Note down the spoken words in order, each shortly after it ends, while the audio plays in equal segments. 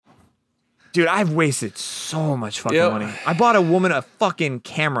Dude, I've wasted so much fucking money. I bought a woman a fucking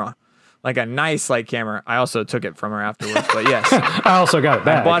camera. Like a nice camera. I also took it from her afterwards, but yes. I also got it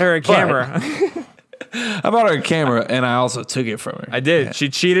back. I bought her a camera. I bought her a camera, and I also took it from her. I did. Yeah. She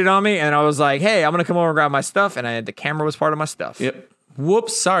cheated on me, and I was like, hey, I'm going to come over and grab my stuff, and the camera was part of my stuff. Yep.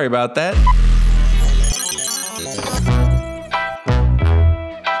 Whoops. Sorry about that.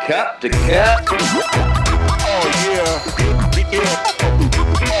 Cup to cup. Oh, yeah. Oh,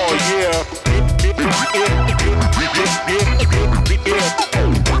 yeah. Oh, yeah.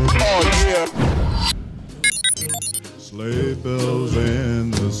 Sleigh bells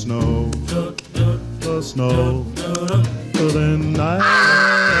in the snow, the snow, the night.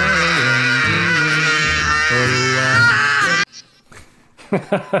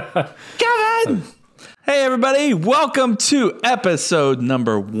 Kevin! Hey everybody, welcome to episode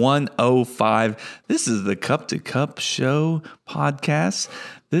number 105. This is the Cup to Cup Show podcast.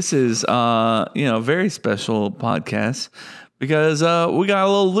 This is a very special podcast because we got a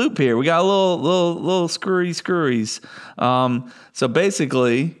little loop here. We got a little screwies. So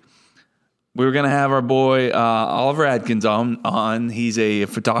basically, we were gonna have our boy Oliver Adkins on. He's a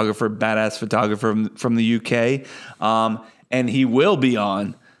photographer, badass photographer from the UK, and he will be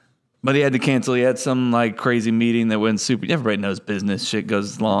on. But he had to cancel. He had some crazy meeting that went super. Everybody knows business shit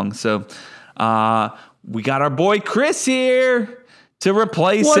goes long. So we got our boy Chris here to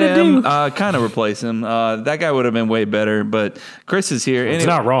replace him. Kind of replace him. That guy would have been way better, but Chris is here. It's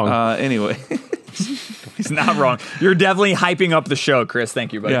not wrong. Anyway. He's not wrong. You're definitely hyping up the show, Chris.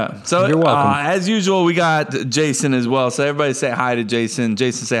 Thank you, buddy. Yeah. So you're welcome. As usual, we got Jason as well. So everybody say hi to Jason.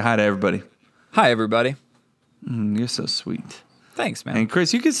 Jason, say hi to everybody. Hi, everybody. You're so sweet. Thanks, man. And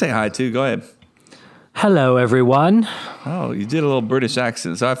Chris, you can say hi too. Go ahead. Hello, everyone. Oh, you did a little British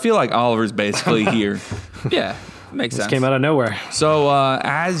accent. So I feel like Oliver's basically here. Yeah, makes sense. Came out of nowhere. So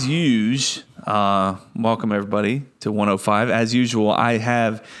as usual, welcome everybody to 105. As usual, I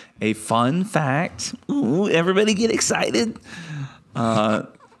have a fun fact. Ooh, everybody get excited. So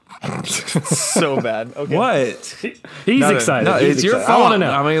bad. Okay. What? He's excited. No, He's it's your excited. fault. I want to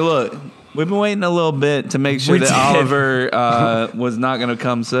know. I mean, look, we've been waiting a little bit to make sure We that did. Oliver was not going to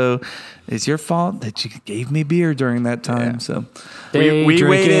come. So it's your fault that you gave me beer during that time. Yeah. So Day We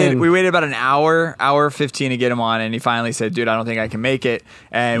drinking. waited about an hour 15 to get him on, and he finally said, dude, I don't think I can make it.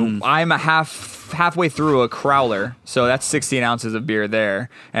 And I'm halfway through a crowler, so that's 16 ounces of beer there.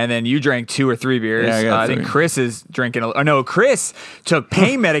 And then you drank 2 or 3 beers. Yeah, I got think 3. Chris is drinking Chris took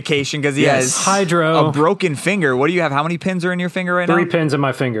pain medication because he has Hydro. a broken finger. What do you have? How many pins are in your finger right 3 now? pins in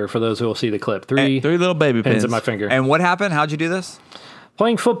my finger for those who will see the clip. 3 little baby pins pins in my finger. And what happened? How'd you do this?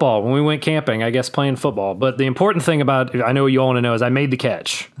 Playing football when we went camping, I guess playing football. But the important thing about, I know what you all want to know, is I made the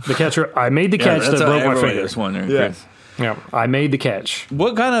catch. I made the catch that broke my finger. Just wondering, Yeah. Chris. Yeah, I made the catch.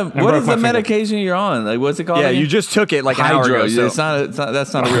 What broke is my the finger. medication you're on? What's it called? Yeah, again? you just took it like an hour Hydro. ago. So.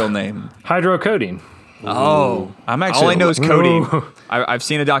 That's not a real name. Hydrocodone. Oh, I'm actually. all I know is codeine. Ooh. I've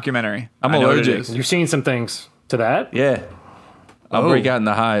seen a documentary. I'm I know what it allergic. is. You've seen some things to that? Yeah. I'll Oh. break out in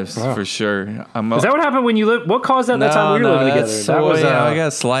the hives Wow. for sure. Is that what happened when you lived? What caused that time we were living together? that's That was soy. I got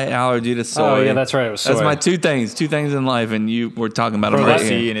a slight allergy to soy. Oh yeah, that's right. It was soy. That's my two things in life, and you were talking about them Bro, right that's-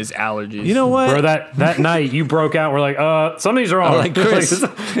 here. He and his allergies. You know what? Bro, that night you broke out. We're like, something's wrong. I'm like, Chris.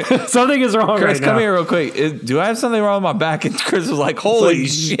 something is wrong Chris, right come now. here real quick. Do I have something wrong with my back? And Chris was like, holy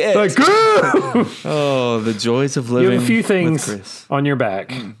shit. Like, Oh, the joys of you living have a few with things Chris. on your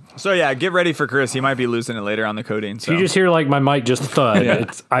back. So yeah, get ready for Chris. He might be losing it later on the codeine. So You just hear like my mic just thud. Yeah.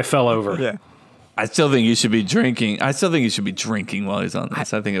 I fell over. yeah. I still think you should be drinking. I still think you should be drinking while he's on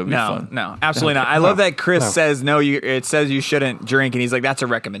this. I think it would be fun. No, absolutely not. I love that Chris says no. It says you shouldn't drink, and he's like, "That's a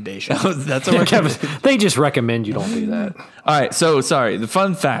recommendation." That's a Kevin, they just recommend you don't do that. All right, so sorry. The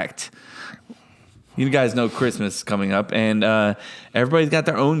fun fact. You guys know Christmas is coming up, and everybody's got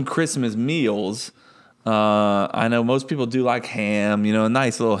their own Christmas meals. I know most people do like ham, a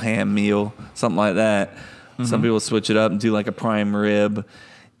nice little ham meal, something like that. Mm-hmm. Some people switch it up and do like a prime rib.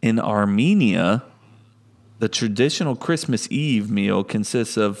 In Armenia, the traditional Christmas Eve meal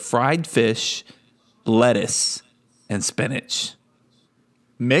consists of fried fish, lettuce, and spinach.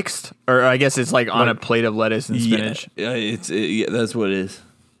 Mixed, or I guess it's like on a plate of lettuce and spinach. Yeah, that's what it is.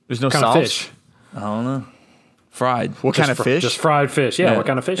 There's no What kind of sauce. fish? I don't know. Fried. What kind of fish? Just fried fish. Yeah, what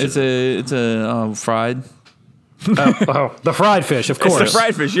kind of fish? It's a fried. The fried fish, of course. It's the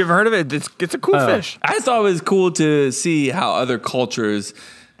fried fish. You ever heard of it? It's a cool fish. I just thought it was cool to see how other cultures,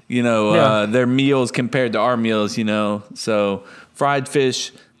 their meals compared to our meals. So fried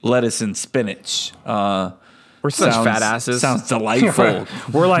fish, lettuce, and spinach. We're such fat asses. Sounds delightful.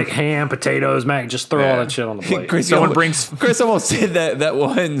 We're like ham, potatoes, mac. Just throw all that shit on the plate. Chris almost said that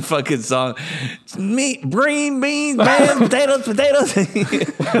one fucking song. Meat, green beans, man, potatoes. potatoes.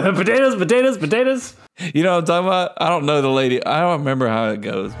 You know what I'm talking about? I don't know the lady. I don't remember how it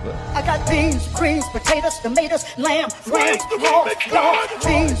goes, but I got beans, greens, potatoes, tomatoes, lamb, ram, pork,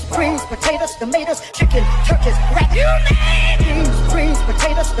 beans, greens, potatoes, tomatoes, chicken, turkeys, rat. You name beans, greens,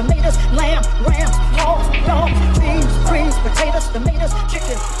 potatoes, tomatoes, lamb, ram, pork, beans, greens, potatoes, tomatoes,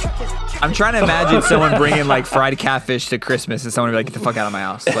 chicken, turkeys. I'm trying to imagine someone bringing like fried catfish to Christmas and someone would be like, get the fuck out of my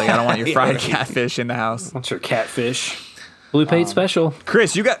house. Like, I don't want your fried catfish in the house. What's your catfish? Blue Pate special.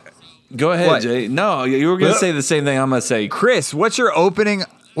 Chris, you got... go ahead, What? Jay. No, you were going to say the same thing I'm going to say. Chris, what's your opening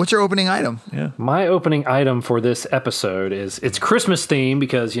item? Yeah. My opening item for this episode is it's Christmas theme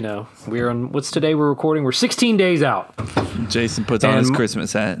because, you know, we're on, what's today we're recording? We're 16 days out. Jason puts on his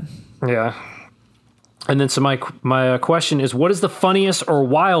Christmas hat. Yeah. And then so my question is, what is the funniest or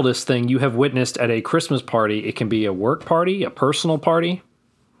wildest thing you have witnessed at a Christmas party? It can be a work party, a personal party,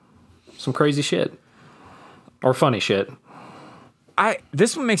 some crazy shit, or funny shit.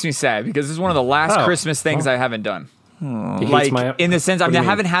 This one makes me sad because this is one of the last Christmas things I haven't done. He hates Like, my- in the sense, I What do you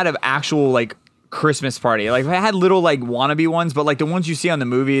haven't had an actual, like, Christmas party. Like, I had little, like, wannabe ones, but, like, the ones you see on the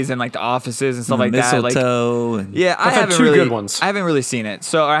movies and, like, the offices and stuff like that. Like, Mistletoe. And yeah, I I've had haven't two really, good ones. I haven't really seen it,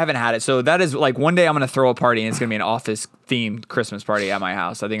 so I haven't had it. So that is, like, one day I'm going to throw a party, and it's going to be an office-themed Christmas party at my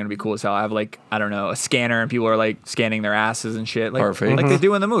house. I think it'll be cool as hell. I have, like, I don't know, a scanner, and people are, like, scanning their asses and shit. Like, Perfect. Like they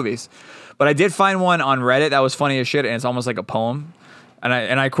do in the movies. But I did find one on Reddit that was funny as shit, and it's almost like a poem.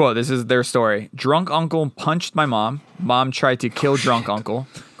 And I quote, this is their story. Drunk uncle punched my mom. Mom tried to kill drunk uncle.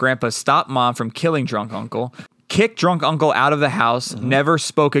 Grandpa stopped mom from killing drunk uncle. Kicked drunk uncle out of the house. Never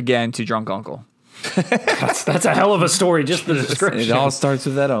spoke again to drunk uncle. That's a hell of a story, just the description. It all starts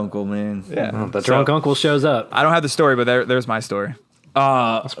with that uncle, man. Yeah. The drunk uncle shows up. I don't have the story, but there's my story.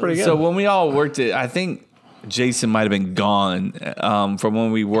 That's pretty good. So when we all worked it, I think Jason might have been gone from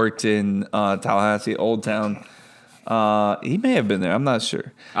when we worked in Tallahassee, Old Town. He may have been there. I'm not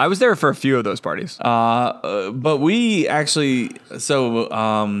sure. I was there for a few of those parties. But we actually,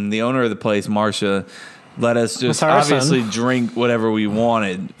 the owner of the place, Marcia, let us just That's our obviously son. drink whatever we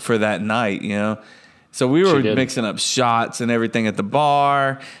wanted for that night, you know? So we were She did. mixing up shots and everything at the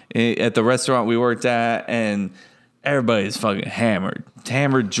bar, at the restaurant we worked at, and everybody's fucking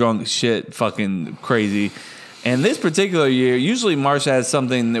hammered, drunk shit, fucking crazy. And this particular year, usually Marcia has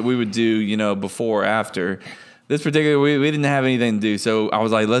something that we would do, you know, before or after. This particular, we didn't have anything to do. So I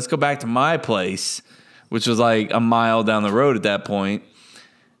was like, let's go back to my place, which was like a mile down the road at that point,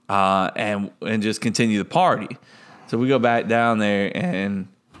 and just continue the party. So we go back down there and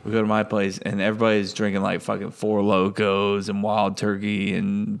we go to my place, and everybody's drinking like fucking Four Locos and Wild Turkey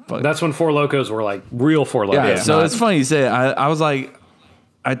and That's when Four Locos were like real Four Locos. yeah. So it's funny you say it. I was like,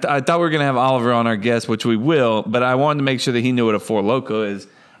 I thought we were gonna have Oliver on our guest, which we will, but I wanted to make sure that he knew what a Four Loco is.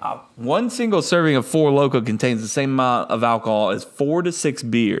 One single serving of Four Loko contains the same amount of alcohol as 4 to 6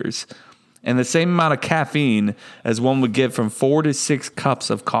 beers and the same amount of caffeine as one would get from 4 to 6 cups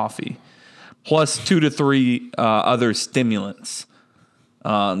of coffee, plus 2 to 3 other stimulants.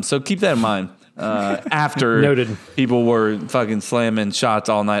 So keep that in mind. After Noted. people were fucking slamming shots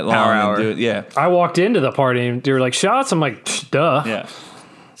all night long. Hour. And yeah. I walked into the party and they were like, shots? I'm like, duh. Yeah.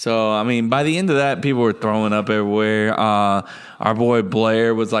 So, I mean, by the end of that, people were throwing up everywhere. Our boy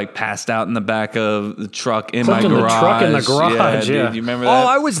Blair was like passed out in the back of the truck in Slept my in the garage. truck in the garage, yeah. Dude, you remember Oh, that?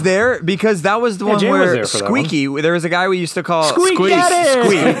 I was there because that was the one Jay was where there for that one. Squeaky. There was a guy we used to call Squeak Daddy!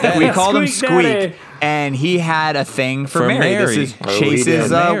 Squeak. We called him Squeak Squeak, Daddy. and he had a thing for, For Mary. Mary. This is Oh, he Chase's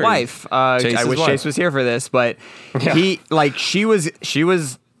did. Mary. wife. I Chase's wish wife. Chase was here for this, but he like she was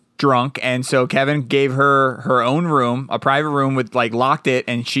drunk, and so Kevin gave her her own room, a private room with like locked it,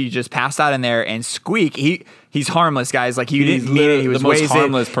 and she just passed out in there. And Squeak, he's harmless, guys. Like he He's didn't mean it. He was the most wasted.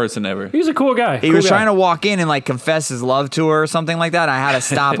 harmless person ever. He was a cool guy. He was trying to walk in and like confess his love to her or something like that. I had to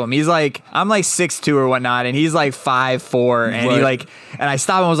stop him. He's like, I'm like 6'2" or whatnot, and he's like 5'4", and he Right. like, and I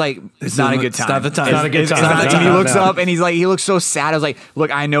stopped him. I was like, it's not a good time. It's not the time. It's not a good time. It's not the No, time. no, He looks no. up and he's like, he looks so sad. I was like, look,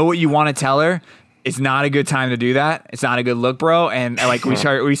 I know what you want to tell her. It's not a good time to do that. It's not a good look, bro. And like we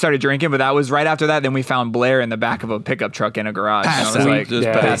started drinking, but that was right after that. Then we found Blair in the back of a pickup truck in a garage. And I Passed was out. like, Just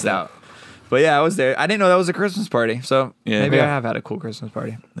Yeah. passed out. But yeah, I was there. I didn't know that was a Christmas party. So Yeah. maybe Yeah. I have had a cool Christmas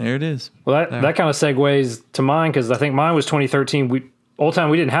party. There it is. Well, that kind of segues to mine because I think mine was 2013. Old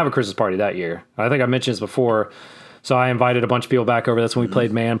Town, we didn't have a Christmas party that year. I think I mentioned this before. So I invited a bunch of people back over. That's when we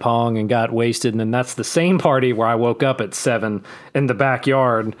played man pong and got wasted. And then that's the same party where I woke up at 7 in the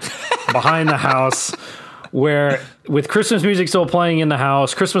backyard behind the house where with Christmas music still playing in the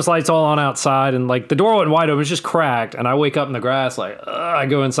house, Christmas lights all on outside, and like the door wasn't wide open, it's just cracked, and I wake up in the grass like, I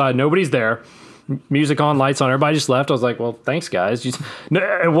go inside, nobody's there. Music on, lights on, everybody just left. I was like, well, thanks, guys.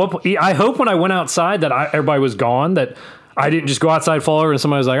 I hope when I went outside that everybody was gone, that I didn't just go outside, fall over, and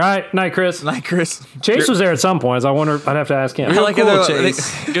somebody was like, all right, night, Chris. Night, Chris. Chase was there at some point. I wonder, I'd have to ask him. Real like cool, they're-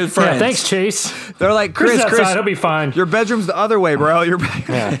 Chase. Good Yeah, friends. thanks, Chase. They're like, Chris, Chris, outside, he'll be fine. your bedroom's the other way, bro.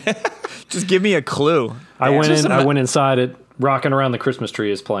 Just give me a clue. I went just in. I went inside it. Rocking Around the Christmas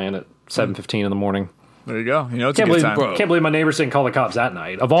Tree is playing at 7:15 in the morning. There you go. You know, it's Can't a good believe, time. bro. can't believe my neighbors didn't call the cops that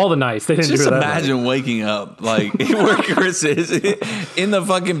night. Of all the nights, they didn't Just do it that imagine waking up like where Chris is in the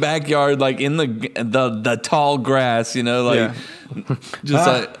fucking backyard, like in the tall grass, you know, like just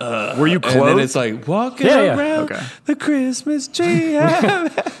like. Were you And then clothed? it's like walking Yeah, yeah. around Okay. the Christmas tree.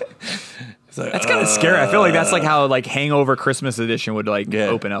 It's like, That's kind of scary. I feel like that's like how like Hangover Christmas Edition would like Yeah.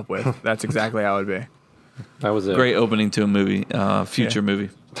 open up with. That's exactly how it would be. That was it. great opening to a movie, future movie.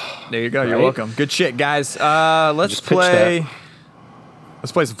 There you go. You're Right? welcome. Good shit, guys. Let's Just pitched play.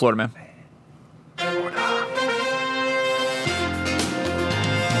 Let's play some Florida Man.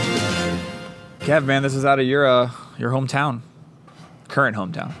 Kev, man, this is out of your hometown, current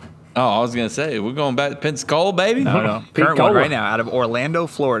hometown. Oh, I was gonna say we're going back to Pensacola, baby. No, no, Pete current one Cola. right now, out of Orlando,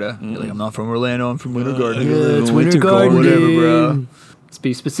 Florida. You're like, I'm not from Orlando. I'm from Winter Garden. it's Winter Garden. Whatever, bro. Let's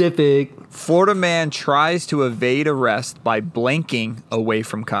be specific. Florida man tries to evade arrest by blanking away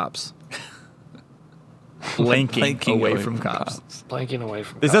from cops. Blanking away from cops. Blanking away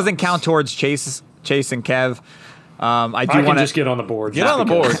from. This doesn't count towards Chase and Kev. I do I can want just to get on the board. Get on the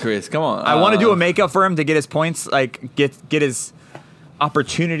board, Chris. Come on. I want to do a makeup for him to get his points, like get his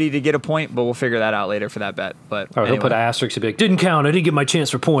opportunity to get a point, but we'll figure that out later for that bet. But Oh, he'll anyway. put an asterisk to be like, didn't count. I didn't get my chance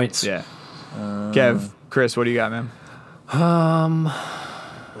for points. Yeah. Kev, Chris, what do you got, man?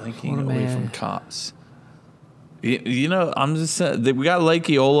 blinking away from cops. You know, I'm just saying, we got Lake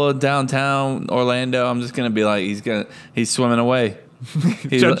Eola downtown Orlando. I'm just gonna be like, he's swimming away.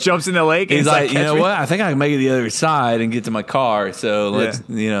 Jumps in the lake. And He's like, you catch know me. what? I think I can make it the other side and get to my car. So let's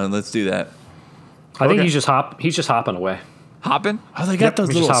do that. I think Okay. he's just hopping away. Hopping? Oh, they got Yep, those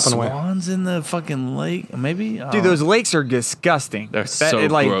he's just little hopping away. swans in the fucking lake. Maybe, Dude, those lakes are disgusting. they're so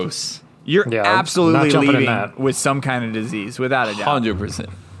like, gross. You're Yeah, I'm not absolutely jumping in leaving that. with some kind of disease, without a doubt. 100%.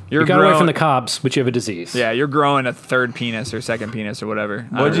 You're You got away growing- from the cops, but you have a disease. Yeah, you're growing a third penis or second penis or whatever.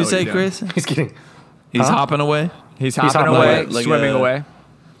 I What'd don't you know say, you're doing. Chris? He's getting. He's Huh? hopping away. He's hopping hopping away, away. Like swimming a- away.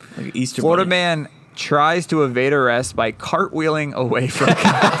 Like Easter Florida bunny. man tries to evade arrest by cartwheeling away from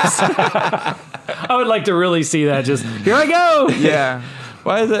cops. I would like to really see that. Just here I go. Yeah.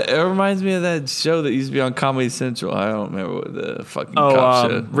 Why is that? It reminds me of that show that used to be on Comedy Central. I don't remember what the fucking Oh,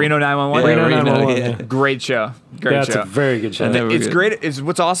 cop show. Reno 911. Yeah, Reno 911, yeah. yeah. Great show. Great That's show. a very good show. And they were It's good. great. It's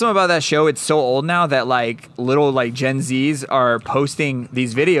what's awesome about that show. It's so old now that like little like Gen Zs are posting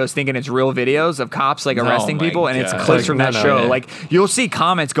these videos, thinking it's real videos of cops like arresting my people, and it's God. clips from that No, show. yeah. Like you'll see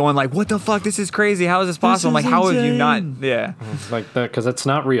comments going like, "What the fuck? This is crazy. How is this possible?" I'm is like, how have you not? insane. Yeah. Like that because it's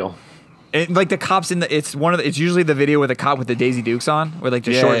not real. Like the cops in the it's usually the video with the cop with the Daisy Dukes on, with like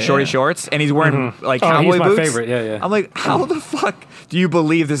the Yeah, shorty yeah. shorts, and he's wearing like Oh, cowboy he's my boots. favorite. Yeah, yeah. I'm like, how the fuck do you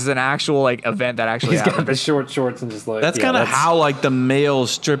believe this is an actual like event that actually He's got happened? the short shorts and just like That's yeah, kind of that's- how like the male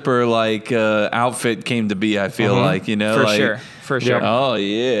stripper like outfit came to be. I feel like, you know, For like, sure. For sure. Oh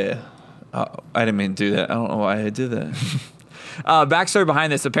yeah. Oh, I didn't mean to do that. I don't know why I did that. Backstory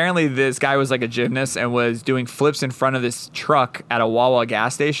behind this: apparently, this guy was like a gymnast and was doing flips in front of this truck at a Wawa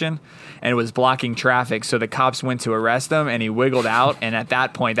gas station, and it was blocking traffic. So the cops went to arrest him, and he wiggled out. And at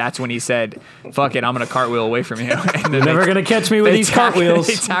that point, that's when he said, "Fuck it, I'm gonna cartwheel away from you." And then Never gonna catch me with these cartwails.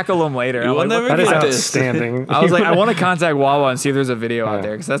 They tackle him later. You I'm will like, never what That is the fuck? this. outstanding. I was like, I want to contact Wawa and see if there's a video out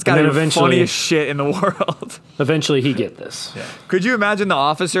there because that's got And to then be the eventually- funniest shit in the world. Eventually, he get this. Could you imagine the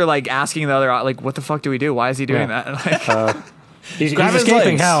officer like asking the other, like, "What the fuck do we do? Why is he doing Yeah. that?" Like, He's Grab his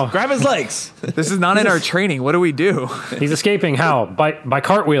escaping legs. how? Grab his legs. this is not in our training. What do we do? He's escaping how? By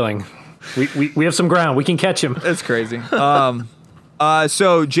cartwheeling. We have some ground. We can catch him. That's crazy.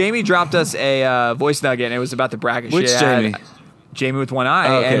 So Jamie dropped us a voice nugget, and it was about the bracket. Which she had. Jamie? Jamie with one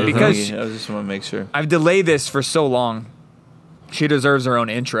eye. Okay, And because thank you. I just want to make sure. I've delayed this for so long, she deserves her own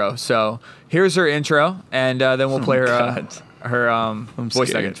intro. So here's her intro, and then we'll play her God. her voice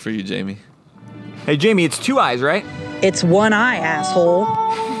Scared nugget. for you, Jamie. Hey Jamie, it's two eyes, right? It's one eye, asshole.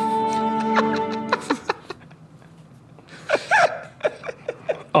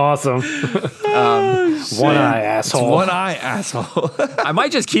 Awesome. One eye asshole. One eye asshole. I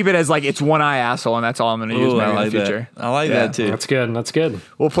might just keep it as like it's one eye asshole, and that's all I'm going to use Ooh, maybe I in like the future. that. I like Yeah. that too. That's good. That's good.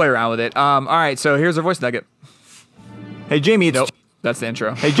 We'll play around with it. All right, so here's her voice nugget. Hey Jamie, That's the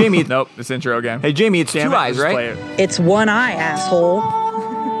intro. Hey, Jamie. Nope, it's the intro again. Hey, Jamie, it's two eyes, right? It's one eye, asshole. All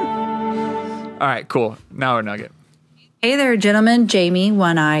right, cool. Now we're Nugget. Hey there, gentlemen. Jamie,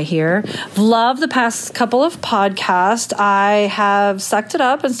 One Eye here. Love the past couple of podcasts. I have sucked it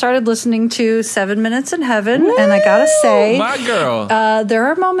up and started listening to 7 Minutes in Heaven. Woo! And I gotta say, my girl, there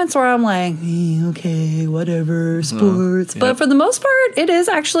are moments where I'm like, okay, whatever, sports. But for the most part, it is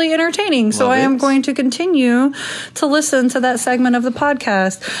actually entertaining. So I am going to continue to listen to that segment of the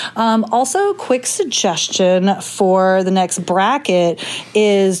podcast. Also, quick suggestion for the next bracket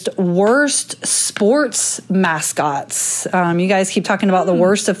is worst sports mascots. You guys keep talking about the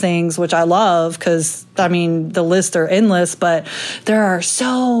worst of things, which I love because, I mean, the lists are endless, but there are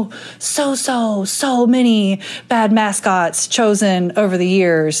so many bad mascots chosen over the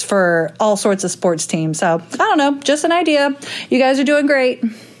years for all sorts of sports teams. So, I don't know, just an idea. You guys are doing great.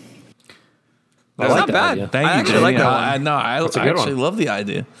 That's not bad. Thank you. I actually like that one. I actually love the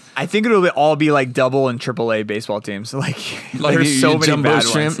idea. I think it'll all be like double and triple A baseball teams. Like there's so many jumbo bad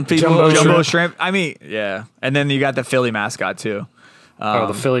shrimp ones. people. Jumbo shrimp. I mean, yeah. And then you got the Philly mascot too.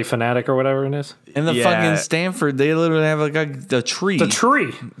 The Philly Fanatic or whatever it is. And the fucking Stanford, they literally have like a tree. The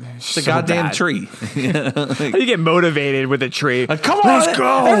tree. It's a goddamn tree. How do you get motivated with a tree? Come on, let's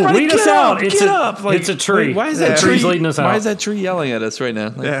go. Everybody lead us out. Get up. It's a tree. Wait, why is that tree's tree leading us out? Why is that tree yelling at us right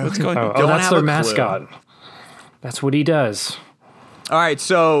now? What's going on? Oh, that's their mascot. That's what he does. All right,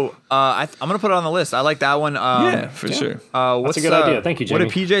 so I'm going to put it on the list. I like that one. For sure. That's a good idea. Thank you, Jamie.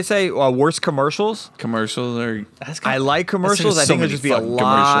 What did PJ say? Worst commercials? Commercials are... I like commercials. I think there'll just be a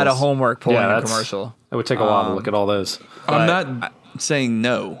lot of homework pulling a commercial. It would take a while to look at all those. I'm not saying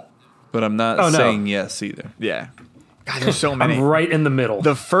no, but I'm not saying yes either. Yeah. God, there's so many. I'm right in the middle.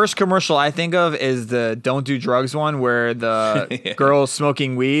 The first commercial I think of is the Don't Do Drugs one where the girl's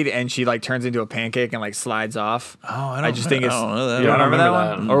smoking weed and she like turns into a pancake and like slides off. Oh, I just think it's... don't know that. You don't remember that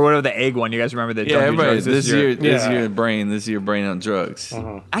that. one? Or whatever the egg one. You guys remember the Don't Do everybody, Drugs? this is your brain. This is your brain on drugs.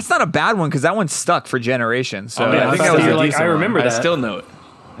 That's not a bad one because that one stuck for generations. So I think I that was a like, decent I remember one. that. I still know it.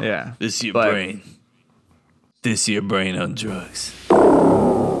 Yeah. This is your brain. This is your brain on drugs.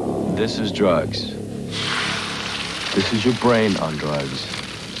 This is drugs. This is your brain on drugs.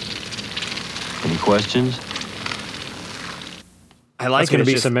 Any questions? I like That's going to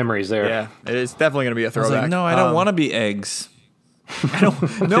be just, some memories there. Yeah, it's definitely going to be a I was throwback. like, no, I don't want to be eggs. I don't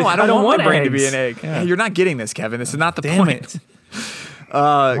want my brain to be an egg. Yeah. You're not getting this, Kevin. This is not the Damn point. it.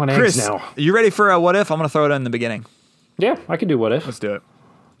 Chris, now. you ready for a what if? I'm going to throw it in the beginning. Yeah, I could do what if. Let's do it.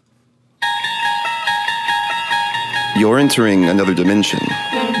 You're entering another dimension,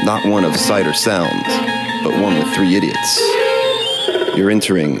 not one of sight or sound, but one with three idiots. You're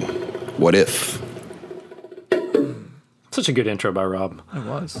entering What If? Such a good intro by Rob. It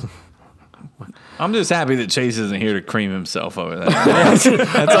was. I'm just happy that Chase isn't here to cream himself over that. That's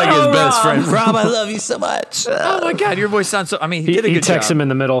like his best friend. Rob, I love you so much. Oh my God, your voice sounds so. I mean, he did a good texts job. him in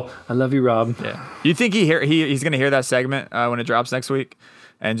the middle. I love you, Rob. Yeah. You think he's going to hear that segment when it drops next week,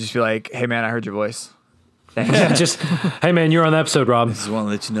 and just be like, "Hey man, I heard your voice." Yeah, just, hey man, you're on the episode, Rob. I just want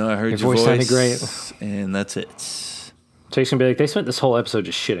to let you know I heard your voice sounded great. And that's it. Chase can be like, they spent this whole episode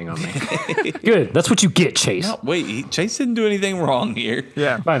just shitting on me. Good. That's what you get, Chase. No, wait, Chase didn't do anything wrong here.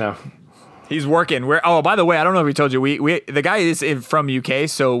 Yeah. I know. He's working. By the way, I don't know if we told you. We the guy is from UK,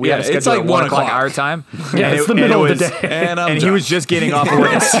 so we had to schedule it's like at 1 o'clock our time. Yeah, and it's the middle of the day. And he was just getting off of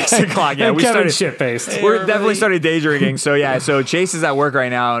work at 6 o'clock. Yeah, And we Kevin's started shit-faced. We're definitely started day drinking. So yeah, so Chase is at work right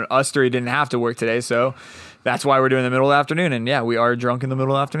now, and us three didn't have to work today, so that's why we're doing the middle of the afternoon. And yeah, we are drunk in the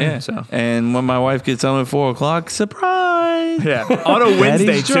middle of the afternoon. Yeah. So And when my wife gets home at 4 o'clock, surprise! yeah, on a Wednesday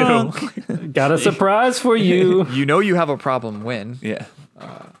Daddy's too. drunk. Got a surprise for you. You know you have a problem when. Yeah.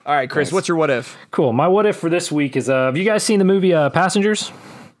 All right, Chris, what's your what if? Cool. My what if for this week is, have you guys seen the movie Passengers?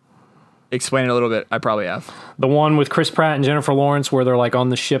 Explain it a little bit. I probably have. The one with Chris Pratt and Jennifer Lawrence where they're like on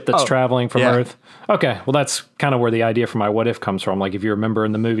the ship that's traveling from yeah. Earth. Okay, well that's kind of where the idea for my what if comes from. Like if you remember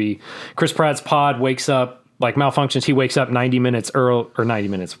in the movie, Chris Pratt's pod wakes up, like malfunctions, he wakes up 90 minutes early, or 90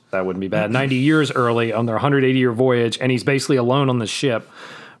 minutes, that wouldn't be bad, 90 years early on their 180-year voyage, and he's basically alone on the ship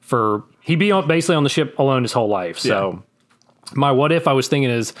basically on the ship alone his whole life. So my what if I was thinking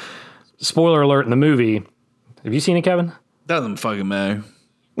is, spoiler alert in the movie, have you seen it, Kevin? Doesn't fucking matter.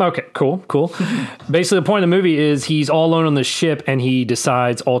 Okay, cool. Basically, the point of the movie is he's all alone on the ship, and he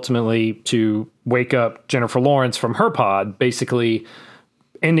decides ultimately to wake up Jennifer Lawrence from her pod, basically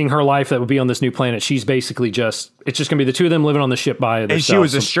ending her life that would be on this new planet. She's basically it's just going to be the two of them living on the ship by themselves. And she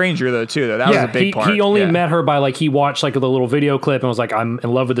was a stranger, though, too. That was a big part. He only met her by, like, he watched, like, the little video clip and was like, I'm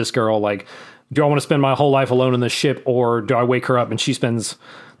in love with this girl. Like, do I want to spend my whole life alone on this ship, or do I wake her up and she spends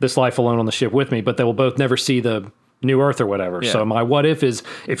this life alone on the ship with me? But they will both never see the New Earth or whatever. Yeah. So my what if is,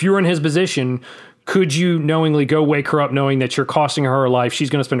 if you were in his position, could you knowingly go wake her up knowing that you're costing her life? She's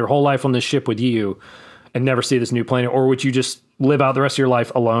going to spend her whole life on this ship with you and never see this new planet. Or would you just live out the rest of your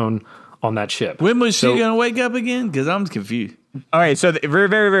life alone on that ship? When was she going to wake up again? Because I'm confused. All right, so very,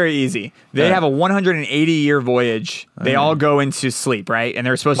 very, very easy. They have a 180-year voyage. They all go into sleep, right? And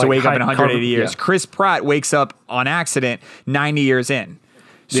they're supposed to wake up in 180 years. Yeah. Chris Pratt wakes up on accident 90 years in.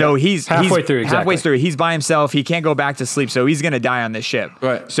 So he's Halfway through, exactly. Halfway through, he's by himself. He can't go back to sleep, so he's going to die on this ship.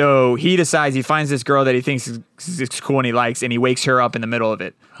 Right. So he decides, he finds this girl that he thinks is cool and he likes, and he wakes her up in the middle of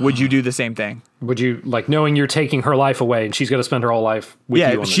it. Would you do the same thing? Would you, like, knowing you're taking her life away and she's going to spend her whole life with you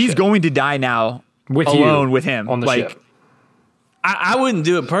on the she's ship? going to die now with alone you with him. on the ship. I wouldn't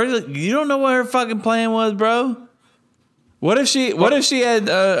do it personally. You don't know what her fucking plan was, bro. What if she had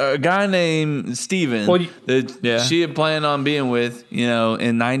a guy named Steven that she had planned on being with,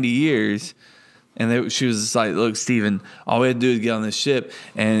 in 90 years, and she was just like, look, Steven, all we had to do is get on this ship,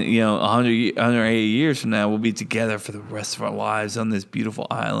 and 180 years from now, we'll be together for the rest of our lives on this beautiful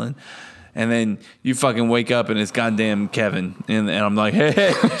island. And then you fucking wake up and it's goddamn Kevin, and I'm like,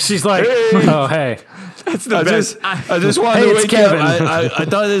 hey. She's like, hey. Oh, hey. That's the best. I just wanted to wake Kevin. up. I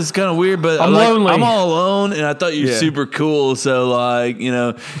thought this was kind of weird, but I'm lonely. I'm all alone, and I thought you're super cool. So you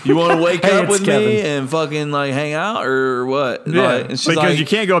want to wake up with Kevin. me and fucking hang out or what? Yeah, and she's because you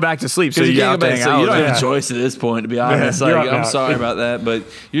can't go back to sleep, so you you can't have go to back. hang So out. you don't have a choice at this point, to be honest. You're up I'm now. sorry about that, but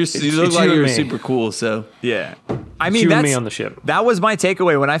you look it's like you you're and me. super cool. So Yeah. I mean, you and that's me on the ship. That was my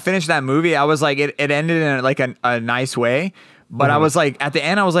takeaway when I finished that movie. I was like, it ended in a nice way, but I was like, at the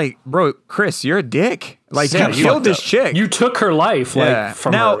end, I was like, bro, Chris, you're a dick. Like, Yeah, you you killed this fucked chick. You took her life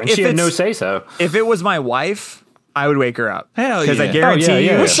from Now, her, and if she had no it's- say so. If it was my wife, I would wake her up. Hell Because yeah. I guarantee yeah. you,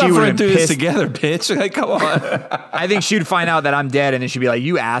 we're she would suffering have through this pissed. together, bitch. Like, come on. I think she'd find out that I'm dead, and then she'd be like,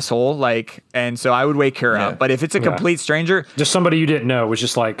 "You asshole!" Like, and so I would wake her up. But if it's a complete stranger, Just somebody you didn't know was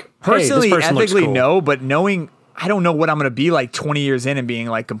just like, hey, personally, this person looks ethically, cool. no. But knowing, I don't know what I'm going to be like 20 years in and being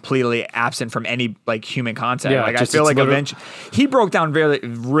like completely absent from any like human contact. Yeah, like I just feel it's like literally- eventually he broke down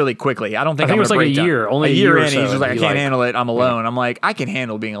really quickly. I don't think I think I'm it was gonna like break a down. year, only a a year year or in. so, He's just like, I it'd can't be like- handle it. I'm alone. I'm like, I can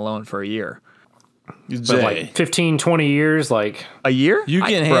handle being alone for a year. But like 15, 20 years, like A year? You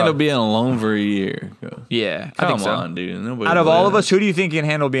can Bro. handle being alone for a year. Yeah, I Come think so. on, dude. Nobody Out of all of would. us, who do you think can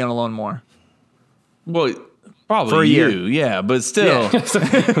handle being alone more? Well, probably For a you. year. Yeah, but still.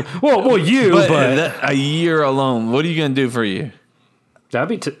 well, you, But but a year alone, what are you going to do for a year? that'd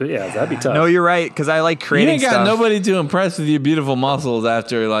be tough. No, you're right, because I like You creating ain't got stuff. nobody to impress with your beautiful muscles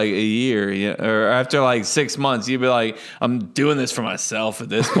after like a year, or after like 6 months. You'd be like, I'm doing this for myself at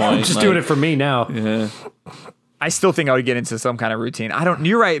this point. I'm just Like, doing it for me now. Yeah. I still think I would get into some kind of routine.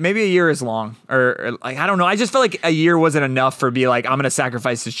 You're right. Maybe a year is long, or like I don't know. I just felt like a year wasn't enough for be like I'm gonna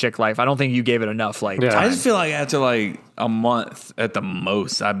sacrifice this chick life. I don't think you gave it enough. Like, Yeah. I time. just feel like after like a month at the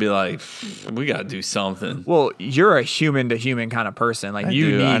most, I'd be like, we got to do something. Well, you're a human to human kind of person. Like I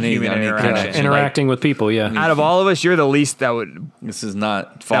you do. need I need human interaction. connection. Interacting with people, yeah. Like, out of all of us, you're the least that would This is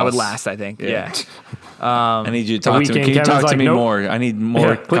not false. that would last. I think. Yeah. I need you to talk to me. weekend, Can you Kevin's talk to like, me nope. more? I need more.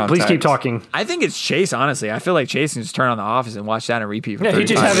 Yeah, please keep contacts. talking. I think it's Chase. Honestly, I feel like Chase can just turn on The Office and watch that and repeat for Yeah, he 35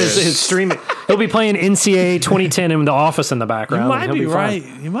 just have years. his stream. He'll be playing NCAA 2010 in The Office in the You background. might and be he'll fine.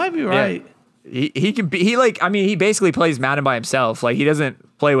 right. You might be right. He can be he basically plays Madden by himself. Like he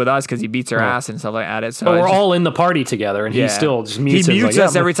doesn't play with us because he beats our ass and stuff like that. So But we're it's just- all in the party together, and he still just mutes. He it. mutes Like,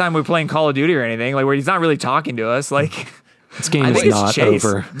 us yeah, every time we're playing Call of Duty or anything. Like where he's not really talking to us. Like This game I is think it's not Chase.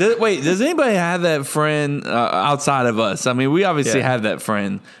 over. Wait, does anybody have that friend outside of us? I mean, we obviously Yeah. have that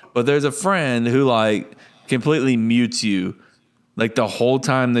friend, but there's a friend who like completely mutes you like the whole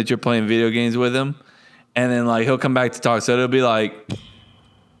time that you're playing video games with him, and then like he'll come back to talk. So it'll be like,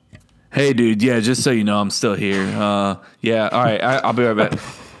 "Hey, dude, yeah, just so you know, I'm still here. Yeah, all right, I'll be right back."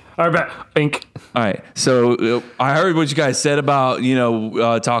 All right, back. Ink. All right, so I heard what you guys said about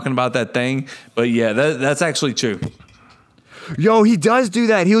talking about that thing, but yeah, that's actually true. yo, he does do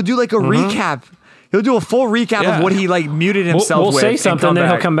that. He'll do like a recap. He'll do a full recap Yeah. of what he like muted himself We'll with. say and something, then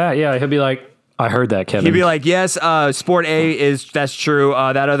back. he'll come back. Yeah, he'll be like, "I heard that, Kevin." He'd be like, yes, sport A that's true.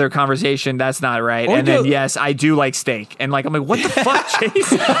 That other conversation, that's not right. Or And then, you'll- yes, I do like steak. And like, I'm like, what the fuck, Chase?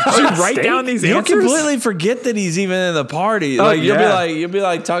 Did you write Steak? down these You'll answers? completely forget that he's even in the party. Oh, Like yeah. you'll be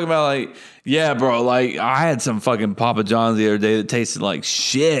like talking about like, yeah, bro, like I had some fucking Papa John's the other day that tasted like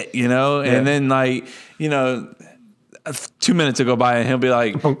shit, and then like, 2 minutes will go by and he'll be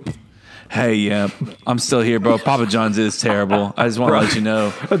like, Hey, yeah, I'm still here, bro. Papa John's is terrible. I just want to let you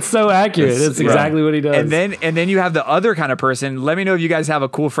know. It's so accurate. It's exactly what he does. And then you have the other kind of person. Let me know if you guys have a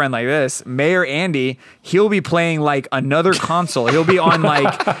cool friend like this. Mayor Andy, he'll be playing like another console. He'll be on like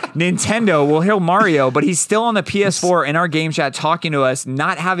Nintendo. Well, he'll Mario, but he's still on the PS4 in our game chat talking to us,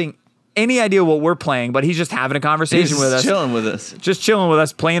 not having any idea what we're playing, but he's just having a conversation with us. Chilling with us. Just chilling with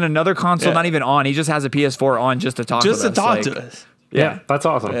us, playing another console, not even on. He just has a PS4 on just to talk Just with to us. talk to us. Yeah, that's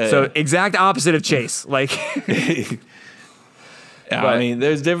awesome. So exact opposite of Chase. Like, I mean,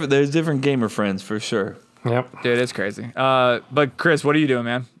 there's different gamer friends for sure. Yep. Dude, it's crazy. But Chris, what are you doing,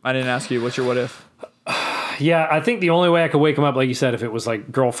 man? I didn't ask you. What's your what if? Yeah, I think the only way I could wake him up, like you said, if it was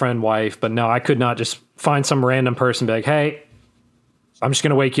like girlfriend, wife, but no, I could not just find some random person and be like, hey, I'm just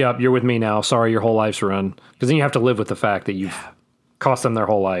going to wake you up. You're with me now. Sorry, your whole life's ruined. Because then you have to live with the fact that you've cost them their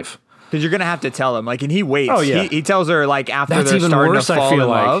whole life. Because you're gonna have to tell him, like, and he waits. Oh, yeah. He tells her like after That's they're even starting worse, to I fall feel in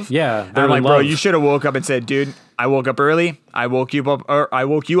like. love. Yeah, and they're I'm like, in bro, love. you should have woke up and said, dude, I woke up early. I woke you up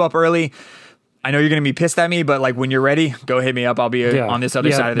early. I know you're gonna be pissed at me, but like when you're ready, go hit me up. I'll be on this other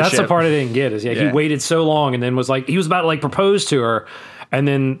side of the ship. That's the part I didn't get. Is he waited so long and then was like, he was about to like propose to her, and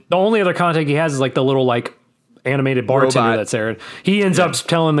then the only other contact he has is like the little like animated bartender Robot. that's there. He ends up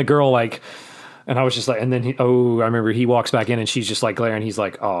telling the girl like. And I was just like, and then I remember he walks back in and she's just like glaring. He's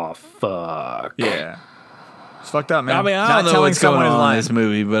like, oh, fuck. Yeah. It's fucked up, man. I mean, I Not don't know telling what's going someone his on in line. this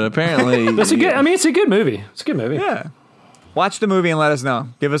movie, but apparently, It's a good. I mean, it's a good movie. It's a good movie. Yeah. Watch the movie and let us know.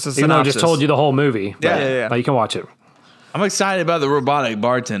 Give us a Even though I synopsis. just told you the whole movie. Yeah, but, yeah. But you can watch it. I'm excited about the robotic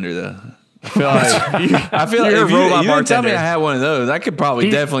bartender though. I feel like You're a if you robot didn't tell me bartender. I had one of those, I could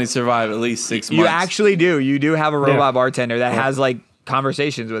probably definitely survive at least 6 months. You actually do. You do have a robot bartender that has like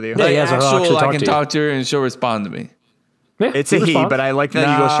conversations with you. Yeah, he has her actually I talk can to you. talk to her and she'll respond to me. Yeah, It's a he, responds. but I like that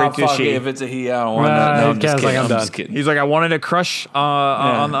you go straight to fuck she. it. If it's a he, I don't want that. No, I'm just Kev's kidding. like, I'm I'm just done. kidding. He's like, I wanted a crush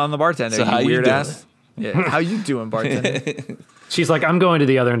on the bartender. So you how you weird doing? ass. Yeah. How you doing, bartender? She's like, I'm going to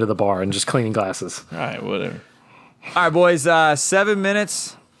the other end of the bar and just cleaning glasses. All right, whatever. All right, boys. 7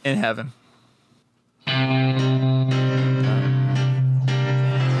 minutes in heaven. And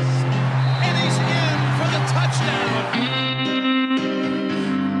he's in for the touchdown.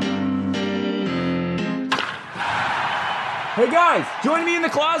 Hey guys, join me in the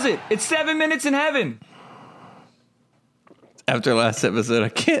closet. It's 7 minutes in heaven. After last episode, I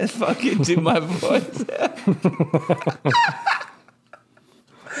can't fucking do my voice.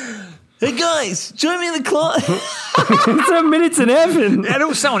 Hey guys, join me in the closet. 7 minutes in heaven. I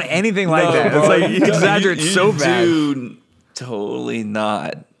don't sound anything like that. It's like you exaggerate so bad. Dude, totally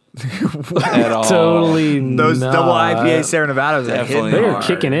not. At all. Totally Those not. double IPA Sierra Nevadas are Definitely hitting They're hard.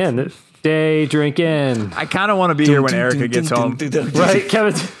 kicking in. Day drinking. I kind of want to be here when Erica gets home. Right,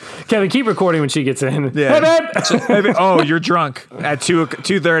 Kevin, keep recording when she gets in. Yeah. Hey, babe. Oh, you're drunk at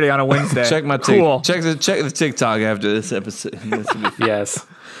 2:30 on a Wednesday. Check my cool. check the TikTok after this episode. This will be Yes.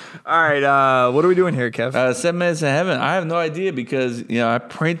 All right, what are we doing here, Kev? 7 minutes in heaven. I have no idea because I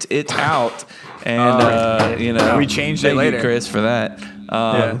print it out and We changed it thank later. you, Chris, for that.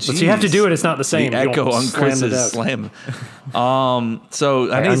 But you have to do it. It's not the same. The You don't echo on slam the Chris's desk. slam.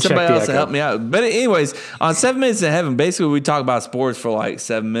 So I Hey, need uncheck somebody the else to echo. help me out. But anyways, on 7 minutes in heaven, basically we talk about sports for like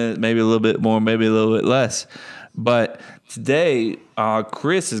 7 minutes, maybe a little bit more, maybe a little bit less. But today,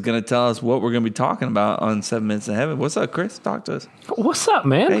 Chris is going to tell us what we're going to be talking about on 7 minutes in heaven. What's up, Chris? Talk to us. What's up,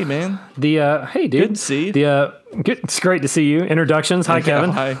 man? Hey, man. Hey, dude. Good to see you. Good. It's great to see you. Introductions. Hi, Kevin.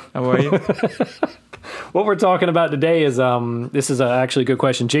 Hi. How are you? What we're talking about today is this is actually a good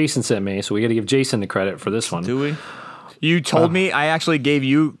question Jason sent me, so we got to give Jason the credit for this one. Do we? You told me, I actually gave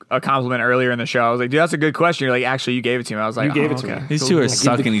you a compliment earlier in the show. I was like, dude, that's a good question. You're like, actually, you gave it to me. I was like, You gave it to okay. me. These two are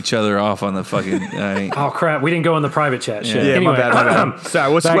sucking each other off on the fucking. Oh crap! We didn't go in the private chat. Shit. Yeah, Anyway, my bad.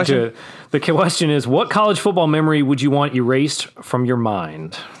 Sorry, what's the back question? to it. The question is, what college football memory would you want erased from your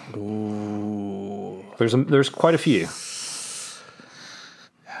mind? Ooh. There's quite a few.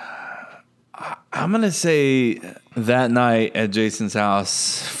 I'm going to say that night at Jason's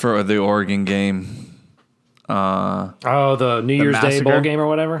house for the Oregon game. Oh, the New Year's Day bowl massacre? game or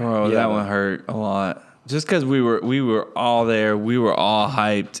whatever. Oh, Yeah. that one hurt a lot. Just because we were all there, we were all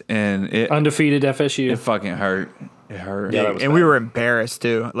hyped, and it Undefeated FSU. fucking hurt. It hurt. Yeah, that was And we were embarrassed,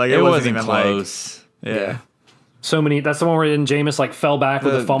 too. Like, it wasn't even close. like, yeah. So many. That's the one where Jameis like fell back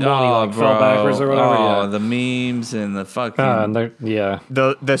with a fumble and he like bro. fell backwards or whatever. Oh, Yeah. the memes and the fucking. And yeah.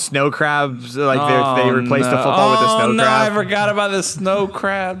 The snow crabs, like they replaced the football with the snow no, crab. I forgot about the snow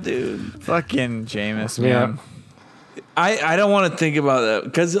crab, dude. Fucking Jameis, Yeah. man. I don't want to think about that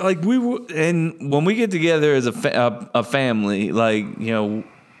because like we were, and when we get together as a family, like we whole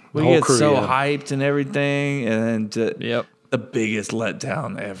get crew, so yeah. hyped and everything, and Yep. the biggest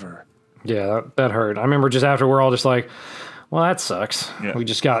letdown ever. Yeah, that hurt. I remember just after we're all just like, well, that sucks. Yeah. We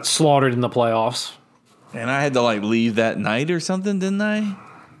just got slaughtered in the playoffs. And I had to like leave that night or something, didn't I?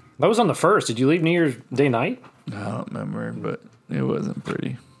 That was on the 1st. Did you leave New Year's Day night? I don't remember, but it wasn't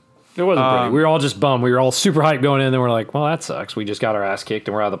pretty. It wasn't pretty. We were all just bummed. We were all super hyped going in, and then we're like, well, that sucks. We just got our ass kicked,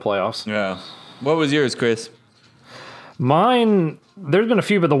 and we're out of the playoffs. Yeah. What was yours, Chris? Mine, there's been a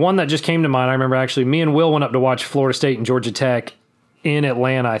few, but the one that just came to mind, I remember actually, me and Will went up to watch Florida State and Georgia Tech in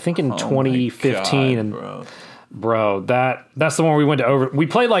Atlanta, I think in 2015. God, and bro, that's the one we went to over. We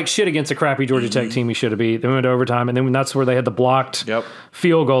played like shit against a crappy Georgia Tech team we should have beat. Then we went to overtime, and then that's where they had the blocked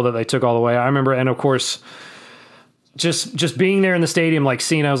field goal that they took all the way. I remember, and of course, just being there in the stadium, like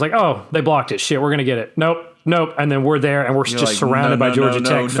seeing, I was like, oh, they blocked it. Shit, we're gonna get it. Nope. And then we're there, and we're just like, surrounded by Georgia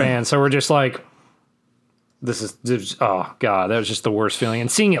Tech fans. So we're just like, this is, oh god, that was just the worst feeling. And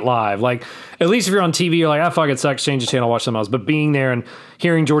seeing it live, like at least if you're on TV, you're like, fuck it sucks, change the channel, watch something else. But being there and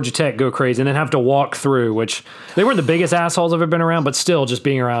hearing Georgia Tech go crazy, and then have to walk through, which they weren't the biggest assholes I've ever been around, but still just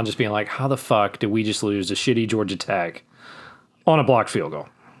being around, just being like, how the fuck did we just lose to shitty Georgia Tech on a blocked field goal?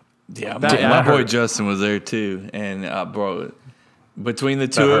 Yeah, my boy Justin was there too, and bro, between the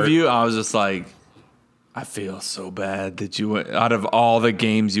two of you, I was just like, I feel so bad that you went out of all the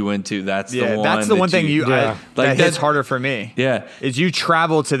games you went to. That's the one. That's the one thing like that hits harder for me. Yeah, is you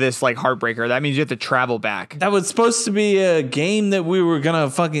travel to this like heartbreaker. That means you have to travel back. That was supposed to be a game that we were gonna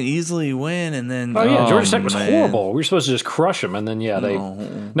fucking easily win, and then Georgia Tech was horrible. We were supposed to just crush them, and then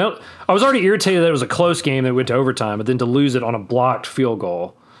no. I was already irritated that it was a close game that went to overtime, but then to lose it on a blocked field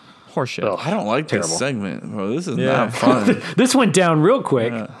goal. Horseshit. I don't like this segment, bro. This is not fun. This went down real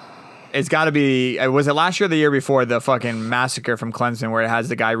quick. Yeah. It's got to be. Was it last year or the year before the fucking massacre from Clemson where it has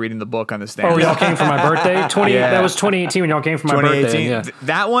the guy reading the book on the stand? Oh, y'all came for my birthday. That was 2018 when y'all came for my birthday. Yeah.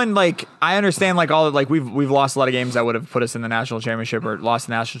 That one, like, I understand, like all like we've lost a lot of games that would have put us in the national championship or lost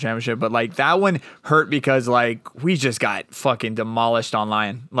the national championship, but like that one hurt because like we just got fucking demolished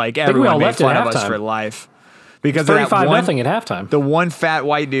online. Like everyone made fun of us for life. Because 35-0 at halftime. The one fat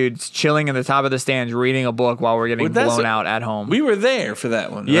white dude's chilling in the top of the stands reading a book while we're getting blown out at home. We were there for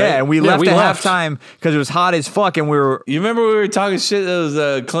that one. Yeah, right? and we left at halftime because it was hot as fuck, and we were. You remember we were talking shit to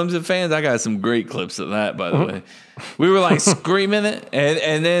those Clemson fans? I got some great clips of that, by the way. We were like screaming it,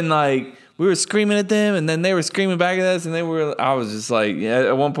 and then like we were screaming at them, and then they were screaming back at us, and I was just like,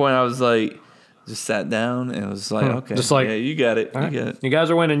 at one point I was like, just sat down and was like, okay, just like, yeah, you got it, right. You got it. You guys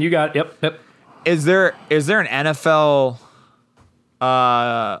are winning. You got it. Yep. Is there an NFL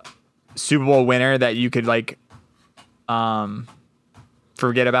Super Bowl winner that you could like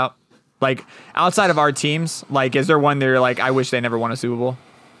forget about? Like outside of our teams, like is there one that you're like, I wish they never won a Super Bowl?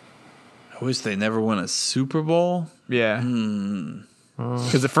 I wish they never won a Super Bowl. Yeah.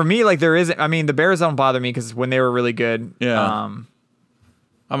 Because for me, like there isn't. I mean, the Bears don't bother me because when they were really good. Yeah.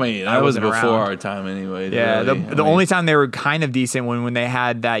 I mean, that was before our time anyway. Yeah, really. The only time they were kind of decent when they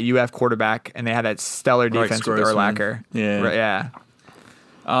had that UF quarterback and they had that stellar defense with Urlacher. Yeah.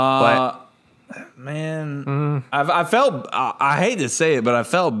 Yeah. Man, I felt, I hate to say it, but I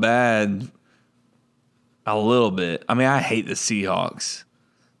felt bad a little bit. I mean, I hate the Seahawks.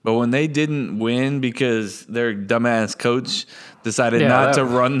 But when they didn't win because their dumbass coach decided not to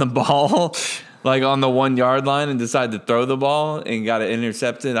run the ball like on the 1 yard line and decided to throw the ball and got it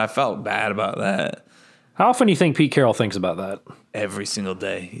intercepted, I felt bad about that. How often do you think Pete Carroll thinks about that? Every single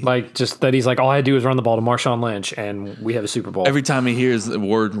day. Like, just that he's like, all I do is run the ball to Marshawn Lynch and we have a Super Bowl. Every time he hears the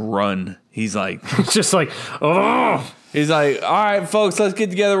word run, he's like... It's just like, oh! He's like, all right, folks, let's get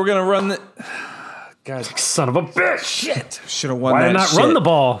together. We're going to run the... Guys, son of a bitch! Shit! Should have won Why that did I not shit. run the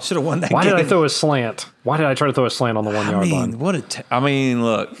ball? Should have won that Why game. did I throw a slant? Why did I try to throw a slant on the 1 yard line? I mean,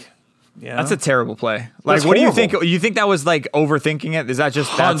 look... Yeah. That's a terrible play. Like, what do you think? You think that was like overthinking it? Is that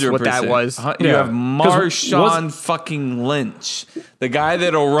just that's what that was? You have Marshawn fucking Lynch, the guy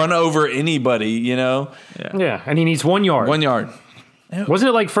that'll run over anybody, you know? Yeah, and he needs 1 yard. 1 yard. Wasn't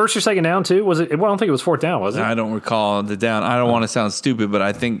it like first or second down too? Was it? Well, I don't think it was fourth down, was it? I don't recall the down. I don't want to sound stupid, but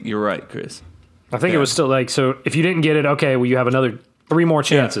I think you're right, Chris. I think it was still like, so if you didn't get it, okay, well, you have another 3 more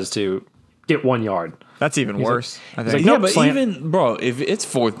chances to get 1 yard. That's even worse. I think. Like, Yeah, nope, but slant. even, bro, if it's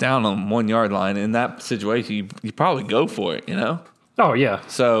fourth down on 1 yard line in that situation, you probably go for it, you know? Oh, yeah.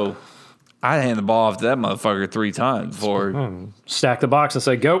 So I hand the ball off to that motherfucker 3 times before Stack the box and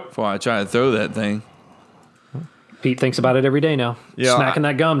say, go. I try to throw that thing. Pete thinks about it every day now. Yeah, Smacking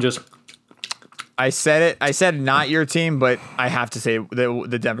that gum just... I said it. I said not your team, but I have to say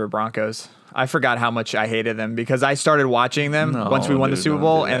the Denver Broncos. I forgot how much I hated them because I started watching them once we won the Super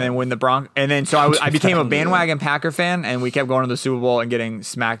Bowl, and then when the I became a bandwagon Packer fan, and we kept going to the Super Bowl and getting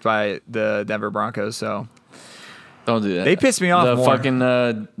smacked by the Denver Broncos. So Don't do that. They pissed me off The more. fucking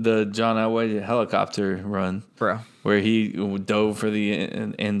the John Elway helicopter run, Bro. where he dove for the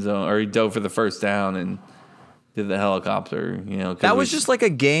end zone, or he dove for the first down and did the helicopter. You know, That was just like a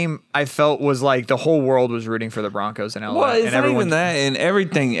game I felt was like the whole world was rooting for the Broncos in LA. Well, it's and not even that, and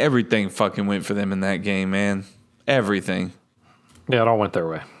everything fucking went for them in that game, man. Everything. Yeah, it all went their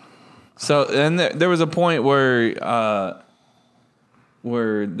way. So, and there was a point where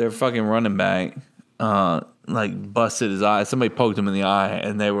their fucking running back like busted his eye. Somebody poked him in the eye,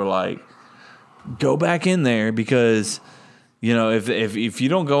 and they were like, "Go back in there because, you know, if you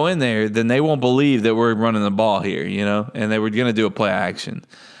don't go in there, then they won't believe that we're running the ball here, you know." And they were gonna do a play action,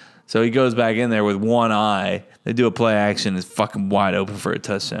 so he goes back in there with one eye. They do a play action, it's fucking wide open for a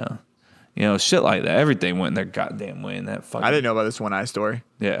touchdown. You know, shit like that. Everything went their goddamn way in that fucking. I didn't know about this one eye story.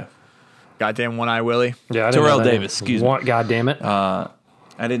 Yeah. Goddamn one eye Willie. Yeah, I didn't Terrell know that. Davis, excuse me. God damn it.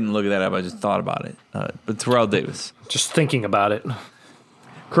 I didn't look at that up. I just thought about it. But Terrell Davis. Just thinking about it.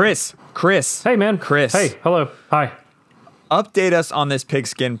 Chris. Hey, man. Chris. Hey, hello. Hi. Update us on this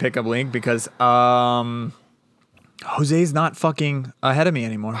pigskin pickup link because Jose's not fucking ahead of me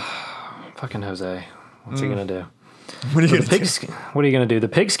anymore. Fucking Jose. What's he going to do? What are you going to do? What are you going to do? The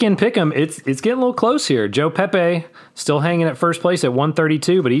pigskin pick'em, it's getting a little close here. Joe Pepe still hanging at first place at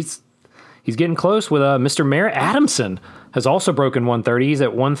 132, but he's getting close with Mr. Merritt Adamson has also broken 130. He's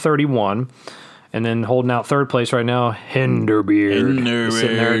at 131. And then holding out third place right now, Hinderbeard. He's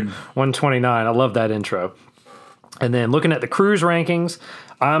sitting there at 129. I love that intro. And then looking at the cruise rankings,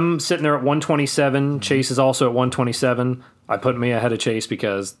 I'm sitting there at 127. Chase is also at 127. I put me ahead of Chase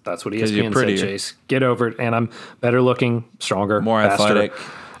because that's what ESPN said, Chase. Get over it. And I'm better looking, stronger, more faster. athletic.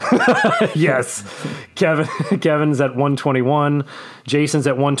 Yes. Kevin's at 121. Jason's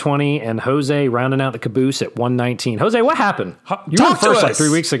at 120. And Jose rounding out the caboose at 119. Jose, what happened? You were first like 3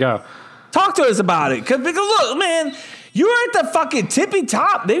 weeks ago. Talk to us about it. Because look, man, you were at the fucking tippy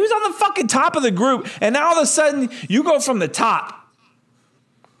top. They was on the fucking top of the group. And now all of a sudden, you go from the top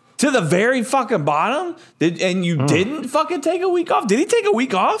to the very fucking bottom, and you didn't fucking take a week off? Did he take a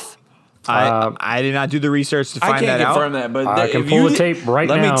week off? I did not do the research to find that out. I can't confirm that, but I can pull the tape right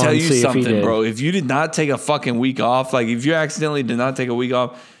now. Let me tell and you see if he something, did. bro. If you did not take a fucking week off, like if you accidentally did not take a week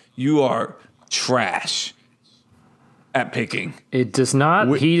off, you are trash at picking. It does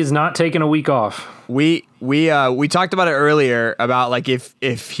not. He is not taking a week off. We talked about it earlier about like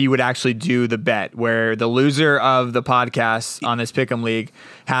if he would actually do the bet where the loser of the podcast on this Pick'em League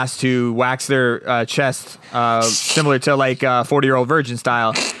has to wax their chest similar to like 40-year-old virgin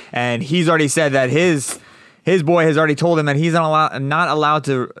style, and he's already said that his boy has already told him that he's not allowed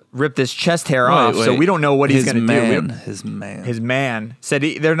to rip this chest hair off, so we don't know what he's going to do. His man said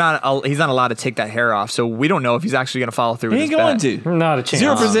he's not allowed to take that hair off, so we don't know if he's actually going to follow through with He his ain't bet. going to. Not a chance.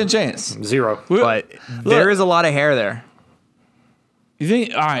 0% chance. Zero. But there is a lot of hair there. You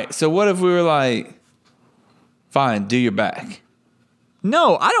think? All right. So what if we were like, fine, do your back?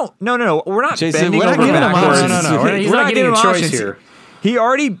 No, I don't. No. We're not Jason, bending we're not over giving him backwards. options. No. He's We're not getting giving a him choice options. here. He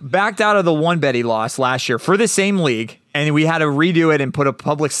already backed out of the one bet he lost last year for the same league, and we had to redo it and put a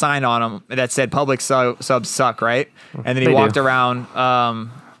public sign on him that said "Public subs suck," right? And then he They walked do. around.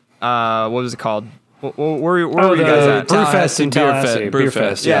 What was it called? Where were you guys at? Brewfest in Tallahassee.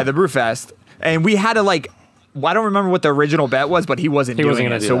 Brewfest. Yeah, the Brewfest, and we had to like. I don't remember what the original bet was, but he wasn't doing wasn't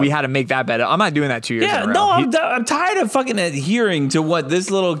gonna it, do so that. we had to make that bet. I'm not doing that 2 years Yeah, in a row. no, I'm tired of fucking adhering to what this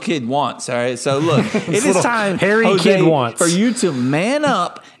little kid wants. All right, so look, it is little time, hairy Jose, kid wants. for you to man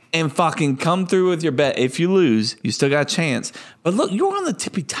up and fucking come through with your bet. If you lose, you still got a chance. But look, you're on the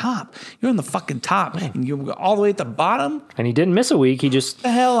tippy top. You're on the fucking top, and you're all the way at the bottom. And he didn't miss a week. He just What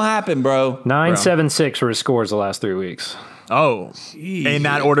the hell happened, bro? 9-7-6 were his scores the last 3 weeks. Oh, in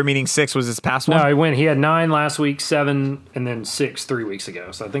that order, meaning 6 was his past one. No, he had 9 last week, 7, and then 6 3 weeks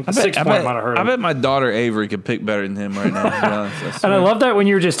ago. So I think the 6 point might have hurt I him. bet my daughter Avery could pick better than him right now. To be honest. And I love that when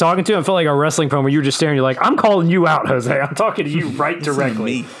you were just talking to him, it felt like a wrestling promo. You were just staring. You're like, I'm calling you out, Jose. I'm talking to you right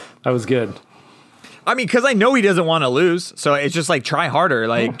directly. me. That was good. I mean, because I know he doesn't want to lose, so it's just like try harder,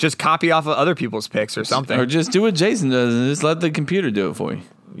 like just copy off of other people's picks or something. Or just do what Jason does and just let the computer do it for you.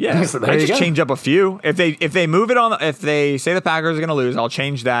 Yeah, So there I you just go. change up a few. If they move it on, if they say the Packers are gonna lose, I'll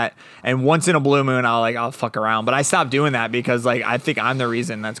change that. And once in a blue moon, I'll fuck around. But I stopped doing that because like I think I'm the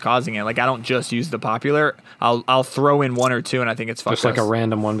reason that's causing it. Like I don't just use the popular. I'll throw in 1 or 2, and I think it's fucked. Just like a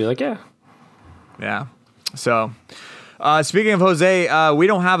random one. Be like, yeah. Yeah. So, speaking of Jose, we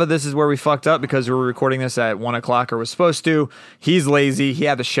don't have a This Is Where We Fucked Up because we're recording this at 1 o'clock or was supposed to. He's lazy. He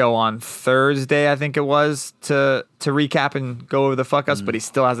had the show on Thursday, I think it was, to recap and go over the fuck ups, but he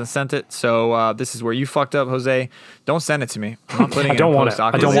still hasn't sent it. So, this is where you fucked up, Jose. Don't send it to me. I'm not putting I don't it in want post it. I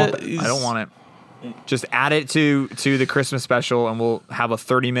awkwardly. don't want it. I don't want it. Just add it to the Christmas special, and we'll have a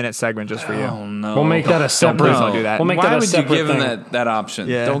 30-minute segment just for you. Oh no! We'll make that a separate. Please don't do that. We'll make Why that a would you separate give him thing. that option?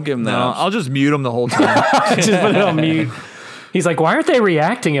 Yeah. Don't give him that. No, option. I'll just mute him the whole time. Just put it on mute. He's like, why aren't they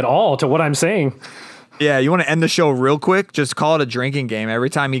reacting at all to what I'm saying? Yeah, you want to end the show real quick? Just call it a drinking game. Every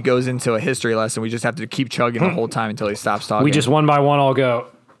time he goes into a history lesson, we just have to keep chugging the whole time until he stops talking. We just one by one all go.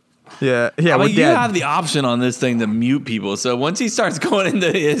 Yeah. I we're mean, you dead. have the option on this thing to mute people. So once he starts going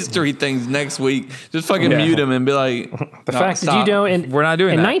into history things next week, just fucking mute him and be like, The fact that you know, We're not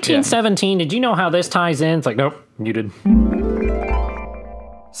doing in that. 1917, did you know how this ties in? It's like, nope, muted.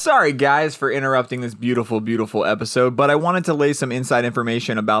 Sorry, guys, for interrupting this beautiful, beautiful episode, but I wanted to lay some inside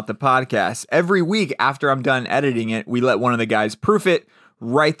information about the podcast. Every week after I'm done editing it, we let one of the guys proof it,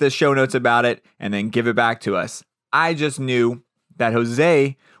 write the show notes about it, and then give it back to us. I just knew that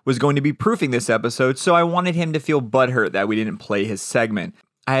Jose was going to be proofing this episode, so I wanted him to feel butthurt that we didn't play his segment.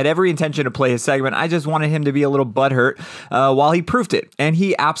 I had every intention to play his segment. I just wanted him to be a little butthurt while he proofed it. And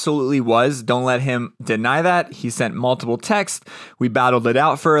he absolutely was. Don't let him deny that. He sent multiple texts. We battled it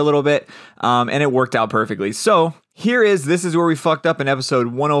out for a little bit, and it worked out perfectly. So this is where we fucked up in episode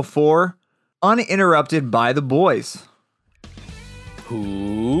 104, uninterrupted by the boys.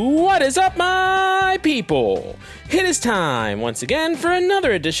 What is up, my people? It is time once again for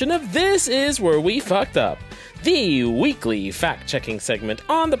another edition of This Is Where We Fucked Up, the weekly fact-checking segment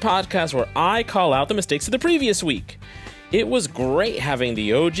on the podcast where I call out the mistakes of the previous week. It was great having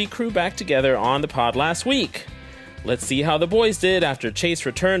the OG crew back together on the pod last week. Let's see how the boys did after Chase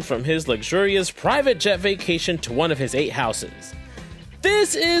returned from his luxurious private jet vacation to one of his 8 houses.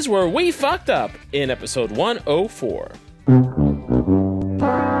 This is where we fucked up in episode 104.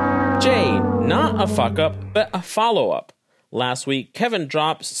 Jay, not a fuck up, but a follow-up. Last week, Kevin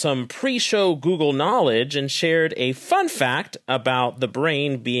dropped some pre-show Google knowledge and shared a fun fact about the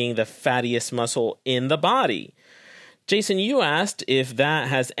brain being the fattiest muscle in the body. Jason, you asked if that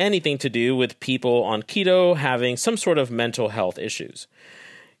has anything to do with people on keto having some sort of mental health issues.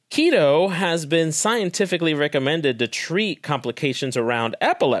 Keto has been scientifically recommended to treat complications around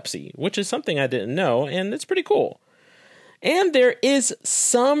epilepsy, which is something I didn't know, and it's pretty cool. And there is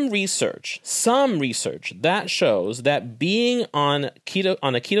some research that shows that being on a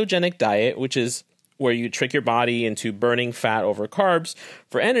ketogenic diet, which is where you trick your body into burning fat over carbs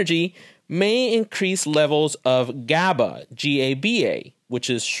for energy, may increase levels of GABA, G-A-B-A,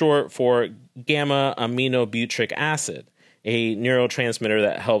 which is short for gamma aminobutyric acid, a neurotransmitter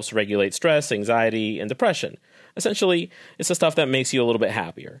that helps regulate stress, anxiety, and depression. Essentially, it's the stuff that makes you a little bit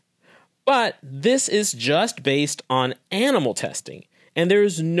happier. But this is just based on animal testing, and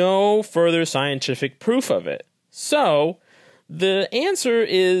there's no further scientific proof of it. So, the answer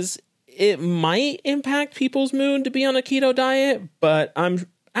is it might impact people's mood to be on a keto diet, but I'm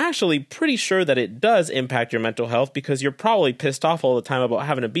actually pretty sure that it does impact your mental health because you're probably pissed off all the time about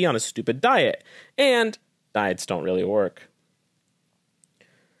having to be on a stupid diet, and diets don't really work.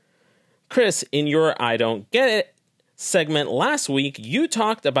 Chris, in your I Don't Get It segment last week, you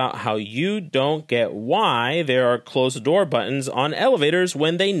talked about how you don't get why there are closed door buttons on elevators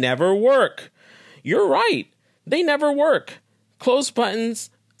when they never work. You're right. They never work. Closed buttons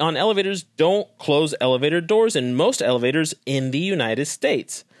on elevators don't close elevator doors in most elevators in the United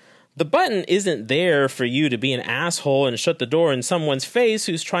States. The button isn't there for you to be an asshole and shut the door in someone's face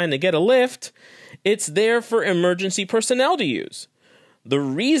who's trying to get a lift. It's there for emergency personnel to use. The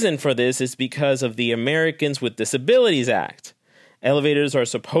reason for this is because of the Americans with Disabilities Act. Elevators are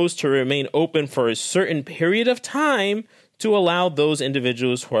supposed to remain open for a certain period of time to allow those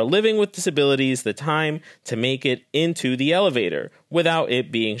individuals who are living with disabilities the time to make it into the elevator without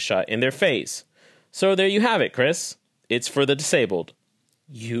it being shut in their face. So there you have it, Chris. It's for the disabled.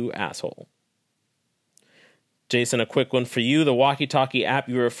 You asshole. Jason, a quick one for you. The walkie-talkie app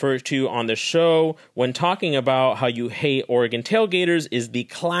you referred to on the show when talking about how you hate Oregon tailgaters is the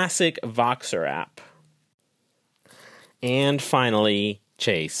classic Voxer app. And finally,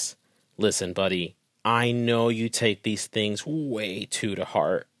 Chase, listen, buddy, I know you take these things way too to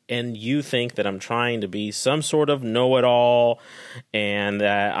heart, and you think that I'm trying to be some sort of know-it-all and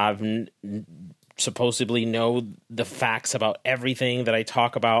that I've supposedly know the facts about everything that I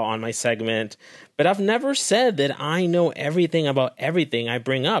talk about on my segment, but I've never said that I know everything about everything I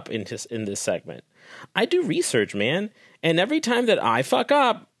bring up in this segment. I do research, man, and every time that I fuck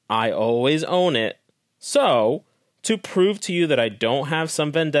up, I always own it. So, to prove to you that I don't have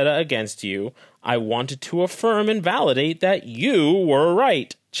some vendetta against you, I wanted to affirm and validate that you were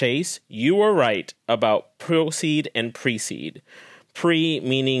right. Chase, you were right about proceed and precede. Pre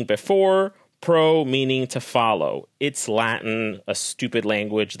meaning before, pro meaning to follow. It's Latin, a stupid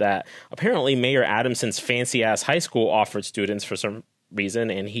language that apparently Mayor Adamson's fancy-ass high school offered students for some reason,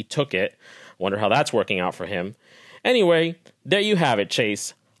 and he took it. Wonder how that's working out for him. Anyway, there you have it,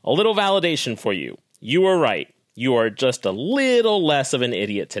 Chase. A little validation for you. You were right. You are just a little less of an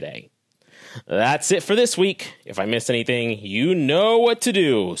idiot today. That's it for this week. If I missed anything, you know what to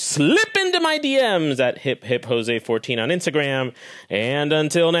do. Slip into my DMs at hiphipjose14 on Instagram. And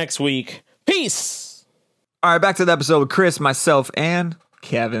until next week, peace. All right, back to the episode with Chris, myself, and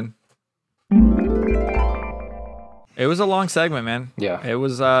Kevin. It was a long segment, man. Yeah. It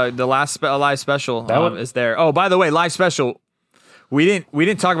was the last live special That is there. Oh, by the way, live special. We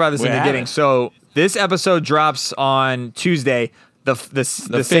didn't talk about this in the beginning. So this episode drops on Tuesday. The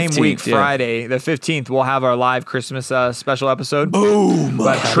same 15th, week, yeah. Friday, the 15th, we'll have our live Christmas special episode. Boom! We'll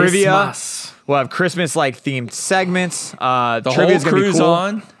have trivia. Christmas. We'll have Christmas like themed segments. The Trivia's whole gonna be crew's cool.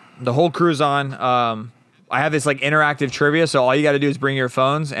 on. The whole crew's on. I have this like interactive trivia, so all you got to do is bring your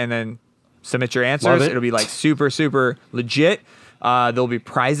phones and then submit your answers. Love it. It'll be like super, super legit. There'll be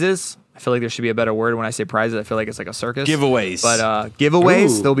prizes. I feel like there should be a better word when I say prizes. I feel like it's like a circus. Giveaways. But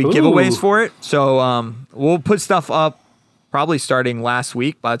giveaways. Ooh. There'll be giveaways for it. So we'll put stuff up probably starting last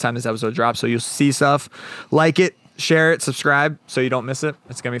week by the time this episode drops. So you'll see stuff. Like it, share it, subscribe so you don't miss it.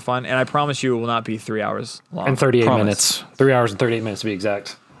 It's going to be fun. And I promise you it will not be 3 hours long. And 38 Promise. minutes. 3 hours and 38 minutes to be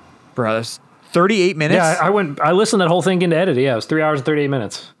exact. Bro, that's 38 minutes? Yeah, I listened to that whole thing into edit. Yeah, it was 3 hours and 38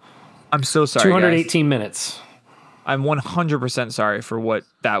 minutes. I'm so sorry, 218 minutes. I'm 100% sorry for what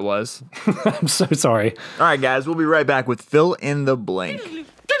that was. I'm so sorry. All right, guys, we'll be right back with Fill in the Blank.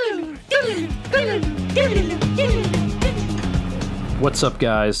 What's up,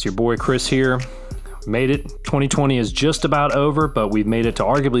 guys? Your boy Chris here. Made it. 2020 is just about over, but we've made it to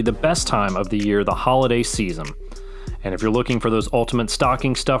arguably the best time of the year, the holiday season. And if you're looking for those ultimate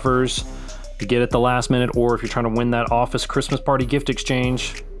stocking stuffers to get at the last minute, or if you're trying to win that office Christmas party gift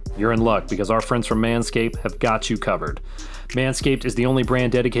exchange, you're in luck because our friends from Manscaped have got you covered. Manscaped is the only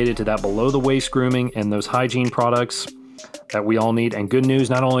brand dedicated to that below-the-waist grooming and those hygiene products that we all need. And good news,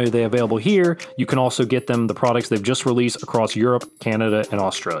 not only are they available here, you can also get them the products they've just released across Europe, Canada, and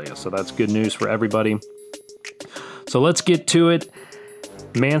Australia. So that's good news for everybody. So let's get to it.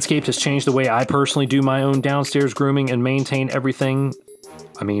 Manscaped has changed the way I personally do my own downstairs grooming and maintain everything.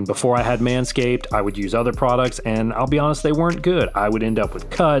 I mean, before I had Manscaped, I would use other products, and I'll be honest, they weren't good. I would end up with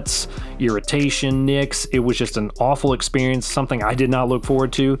cuts, irritation, nicks. It was just an awful experience, something I did not look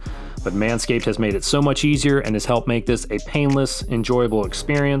forward to. But Manscaped has made it so much easier and has helped make this a painless, enjoyable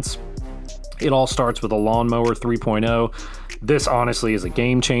experience. It all starts with a Lawnmower 3.0. This honestly is a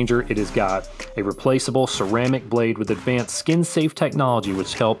game changer. It has got a replaceable ceramic blade with advanced skin-safe technology,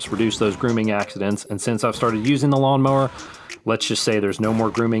 which helps reduce those grooming accidents. And since I've started using the lawnmower, let's just say there's no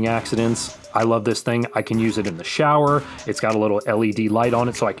more grooming accidents. I love this thing. I can use it in the shower. It's got a little LED light on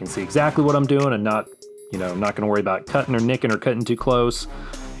it so I can see exactly what I'm doing and not going to worry about cutting or nicking or cutting too close.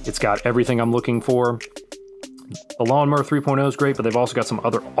 It's got everything I'm looking for. The Lawnmower 3.0 is great, but they've also got some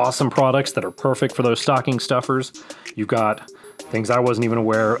other awesome products that are perfect for those stocking stuffers. You've got things I wasn't even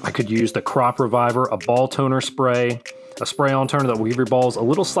aware. I could use the Crop Reviver, a ball toner spray, a spray-on toner that will give your balls a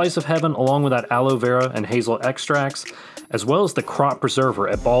little slice of heaven along with that aloe vera and hazel extracts, as well as the Crop Preserver,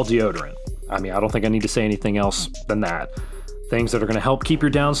 a ball deodorant. I mean, I don't think I need to say anything else than that. Things that are going to help keep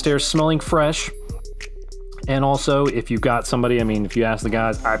your downstairs smelling fresh. And also, if you've got somebody, I mean, if you ask the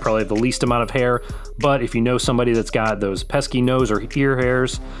guys, I probably have the least amount of hair, but if you know somebody that's got those pesky nose or ear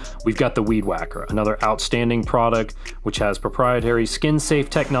hairs, we've got the Weed Whacker, another outstanding product which has proprietary skin-safe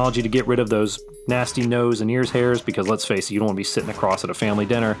technology to get rid of those nasty nose and ears hairs, because let's face it, you don't want to be sitting across at a family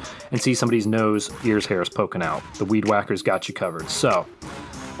dinner and see somebody's nose, ears, hairs poking out. The Weed Whacker's got you covered. So,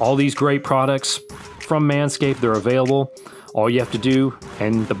 all these great products from Manscaped, they're available. All you have to do,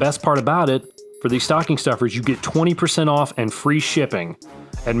 and the best part about it, for these stocking stuffers, you get 20% off and free shipping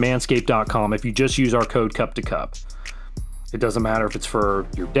at manscaped.com if you just use our code CUP2CUP. It doesn't matter if it's for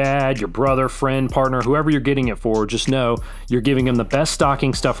your dad, your brother, friend, partner, whoever you're getting it for, just know you're giving them the best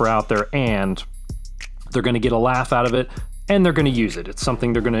stocking stuffer out there, and they're going to get a laugh out of it, and they're going to use it. It's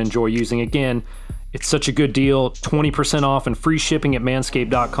something they're going to enjoy using. Again, it's such a good deal. 20% off and free shipping at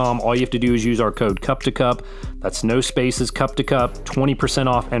manscaped.com. All you have to do is use our code CUP2CUP. That's no spaces, CUP2CUP. 20%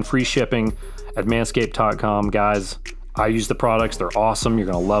 off and free shipping at manscaped.com. Guys, I use the products. They're awesome. You're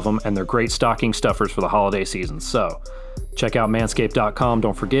going to love them, and they're great stocking stuffers for the holiday season. So check out manscaped.com.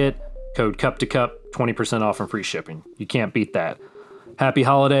 Don't forget, code CUP2CUP, 20% off and free shipping. You can't beat that. Happy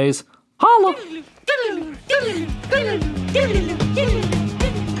holidays. Holla!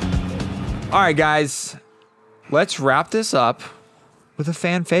 All right, guys, let's wrap this up with a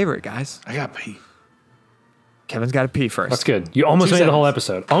fan favorite, guys. I got pee. Kevin's got to pee first. That's good. You almost 2 made the whole seconds.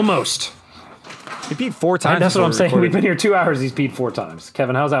 episode. Almost. He peed 4 times. That's what I'm saying. recorded. We've been here 2 hours. He's peed 4 times.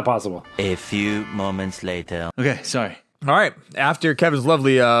 Kevin, how's that possible? A few moments later. Okay, sorry. All right. After Kevin's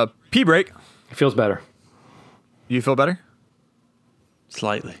lovely pee break, It feels better. you feel better?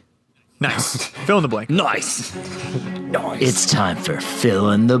 Slightly. Nice. Fill in the blank. Nice. It's time for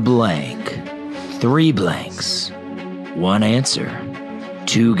fill in the blank. 3 blanks. 1 answer.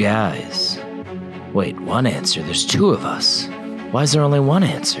 2 guys. Wait, 1 answer? There's 2 of us. Why is there only 1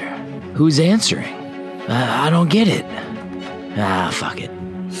 answer? Who's answering? I don't get it. Fuck it.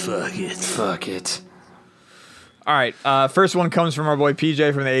 Fuck it. All right. First one comes from our boy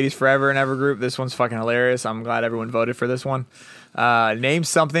PJ from the 80s Forever and Ever group. This one's fucking hilarious. I'm glad everyone voted for this one. Name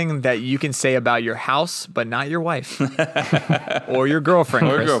something that you can say about your house, but not your wife. Or your girlfriend.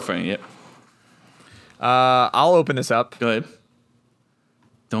 Or Chris. girlfriend, yep. I'll open this up. Go ahead.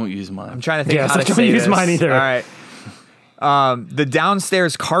 Don't use mine. I'm trying to think Yeah, how so to don't say use this. mine either. All right. The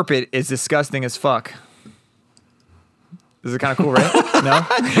downstairs carpet is disgusting as fuck. This is kind of cool, right? No?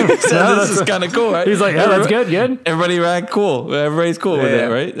 This is kind of cool, right? He's like, yeah, that's good. Everybody cool. Everybody's cool with Yeah. that,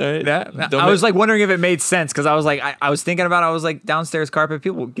 right? Right? Yeah. Don't I was make- like wondering if it made sense because I was like, I was thinking about it. I was like, downstairs carpet,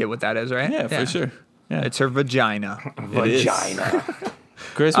 people get what that is, right? Yeah, for sure. Yeah. It's her vagina. It is. Vagina.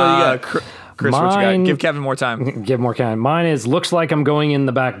 Chris, what do you got? Chris, what you Mine- got? Give Kevin more time. Give more kind. Mine is looks like I'm going in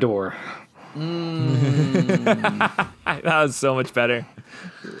the back door. That was so much better.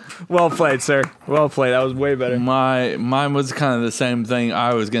 Well played, sir. Well played. That was way better. Mine was kind of the same thing.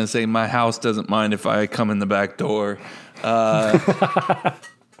 I was gonna say my house doesn't mind if I come in the back door.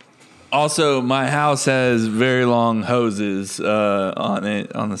 Also, my house has very long hoses on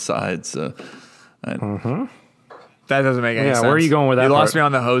it on the side. So, That doesn't make any Yeah, sense. where are you going with that You lost part? me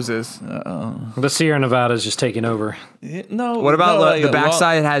on the hoses. The Sierra Nevada is just taking over. no. What about no, like the a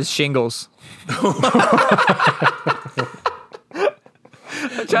backside has shingles?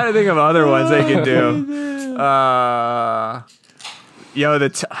 I'm trying to think of other ones they can do. I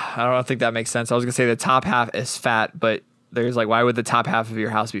don't think that makes sense. I was gonna say the top half is fat, but there's like, why would the top half of your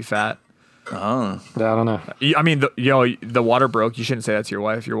house be fat? Oh, Yeah, I don't know. I mean, the water broke. You shouldn't say that to your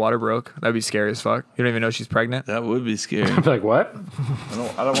wife. Your water broke. That'd be scary as fuck. You don't even know she's pregnant. that would be scary. I'd be like, what?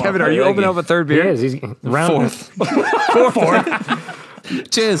 I don't Kevin, are you opening up a third He beer? is. He's round.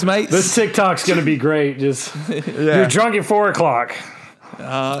 Fourth. Cheers, mate. This TikTok's gonna be great. Just you're drunk at 4 o'clock.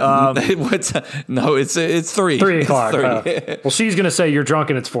 What's no? It's 3. 3 o'clock. It's 3. Well, she's gonna say you're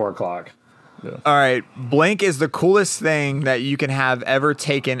drunk and it's 4 o'clock. All right. Blank is the coolest thing that you can have ever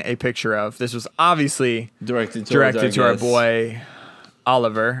taken a picture of. This was obviously directed to our guest. boy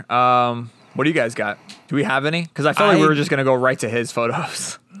Oliver. What do you guys got? Do we have any? Because I felt like we were just gonna go right to his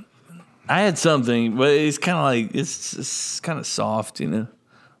photos. I had something, but it's kind of like it's kind of soft, you know,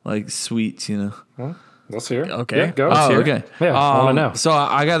 like sweet, you know. Let's hear it. Okay. Yeah, go. Oh, okay. Yeah, I want to know. So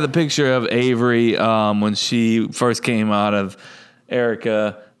I got the picture of Avery when she first came out of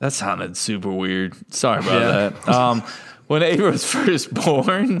Erica. That sounded super weird. Sorry about that. When Avery was first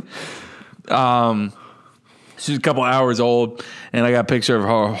born, she was a couple hours old, and I got a picture of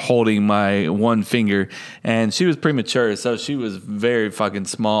her holding my one finger, and she was premature, so she was very fucking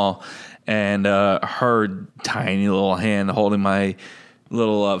small, and her tiny little hand holding my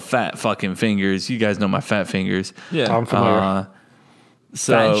little fat fucking fingers. You guys know my fat fingers. Yeah, I'm familiar.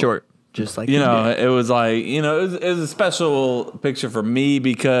 So Fat and short, just like you know, it was like, you know, it was a special picture for me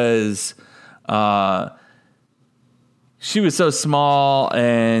because she was so small,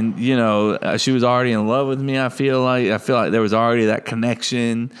 and you know, she was already in love with me. I feel like there was already that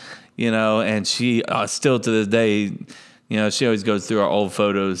connection, you know, and she still to this day, you know, she always goes through our old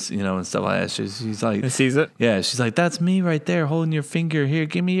photos, you know, and stuff like that. She's like, and sees it. yeah, she's like, that's me right there holding your finger. Here,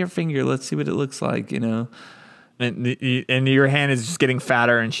 give me your finger. Let's see what it looks like, you know. And your hand is just getting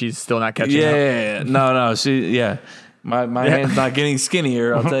fatter, and she's still not catching up. Yeah, no, my hand's not getting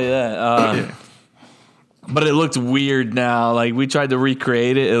skinnier. I'll tell you that. But it looked weird now. Like we tried to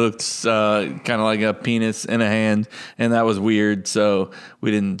recreate it. It looks kind of like a penis in a hand, and that was weird. So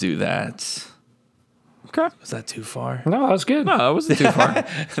we didn't do that. Okay. Was that too far? No, that was good. No, that wasn't too far.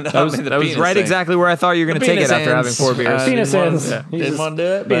 That was right thing. exactly where I thought you were going to take it after having 4 beers. Penis hands. Didn't want to do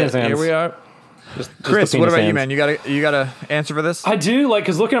it, penis but hands. here we are. Chris, the what penis about you, hands. man? You gotta answer for this. I do, like,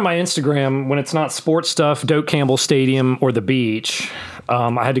 because looking at my Instagram, when it's not sports stuff, Doak Campbell Stadium or the beach, I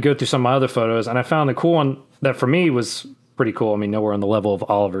had to go through some of my other photos, and I found the cool one that for me was pretty cool. I mean, nowhere on the level of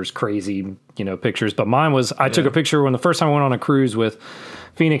Oliver's crazy, you know, pictures, but mine was, I took a picture when the first time I went on a cruise with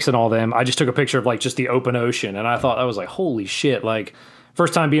Phoenix and all them. I just took a picture of like just the open ocean, and I thought that was like, holy shit, like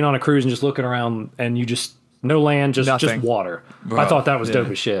first time being on a cruise and just looking around, and you just No land, just Nothing. water. Bro, I thought that was yeah. dope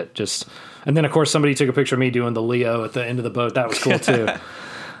as shit. And then of course somebody took a picture of me doing the Leo at the end of the boat. That was cool too.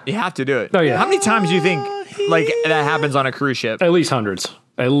 You have to do it. Oh, yeah. How many times do you think like that happens on a cruise ship? At least hundreds.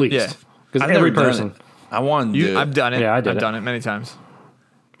 At least. Yeah. Because I've every never done person. it. I wanted to do it. I've done it. Yeah, I did I've it. done it many times.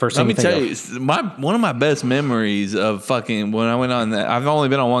 First Let thing me you tell think you, one of my best memories of fucking when I went on that. I've only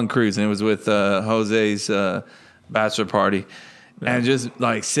been on one cruise, and it was with Jose's bachelor party, and just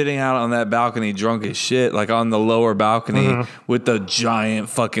like sitting out on that balcony, drunk as shit, like on the lower balcony with the giant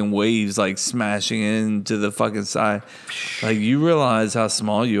fucking waves like smashing into the fucking side. Like you realize how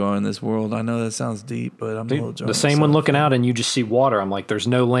small you are in this world. I know that sounds deep, but I'm a little of. drunk. The same one looking out and you just see water. I'm like, there's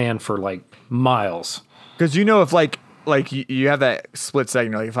no land for like miles. Because you know if like you have that split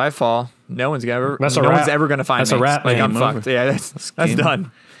second, like if I fall, no one's That's a one's wrap. ever gonna find That's me. a wrap, Like man. I'm fucked. Yeah, that's game.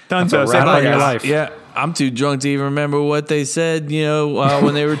 done. Done. That's a So say wrap bye, on your guys. life. Yeah, I'm too drunk to even remember what they said,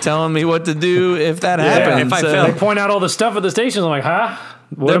 when they were telling me what to do if that happened. if I So- fell. They point out all the stuff at the stations. I'm like, huh?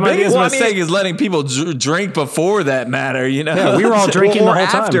 What The am I biggest doing? mistake is letting people drink before that matter, Yeah, we were all drinking Or the whole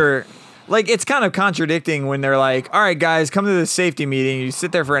time. after. Like it's kind of contradicting when they're like, "All right, guys, come to the safety meeting." You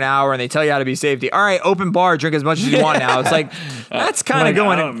sit there for an hour and they tell you how to be safety. All right, open bar, drink as much as you want. Now it's like that's kind of Like,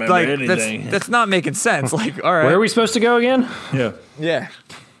 going I don't remember like anything. that's not making sense. Like, all right, Where are we supposed to go again? Yeah.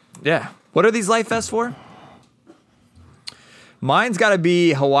 Yeah. What are these life vests for? Mine's got to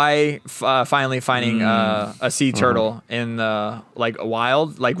be Hawaii finally finding a sea turtle in the like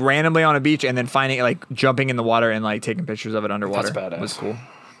wild, like randomly on a beach, and then finding it, like jumping in the water and like taking pictures of it underwater. That's badass. Was cool.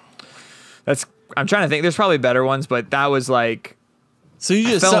 I'm trying to think. There's probably better ones, but that was like So you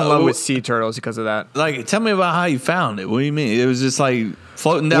I just fell in saw- love with sea turtles because of that. Like, tell me about how you found it. What do you mean? It was just like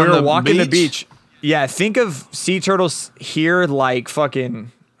floating down We were the walking beach? the beach. Yeah, think of sea turtles here like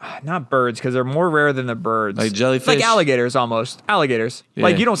fucking not birds because they're more rare than the birds. Like jellyfish? like alligators almost. Alligators. Yeah.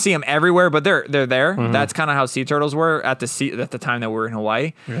 Like you don't see them everywhere, but they're there. That's kind of how sea turtles were at the time that we were in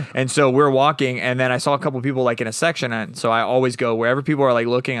Hawaii. And so we're walking, and then I saw a couple people like in a section, and so I always go wherever people are like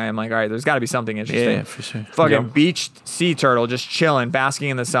looking. I'm like, all right, there's got to be something interesting. Yeah, for sure. Fucking beached sea turtle just chilling, basking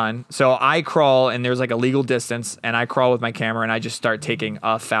in the sun. So I crawl, and there's like a legal distance, and I crawl with my camera, and I just start taking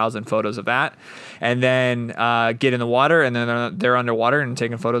 1,000 photos of that, and then get in the water, and then they're underwater and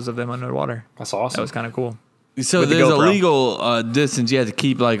taking photos of them underwater. That's awesome. That was kind of cool. So With the there's a GoPro. legal distance you have to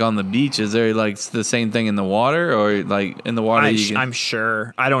keep like on the beach. Is there like the same thing in the water or like in the water? I'm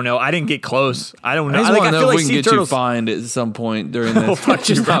sure. I don't know. I didn't get close. I don't know. I just want to know feel if like we can sea get you turtles. fined at some point during this. fuck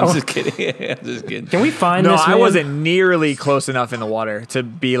you, bro. I'm just kidding. I'm just kidding. Can we find No, this man? I wasn't nearly close enough in the water to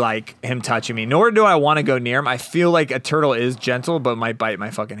be like him touching me. Nor do I want to go near him. I feel like a turtle is gentle, but might bite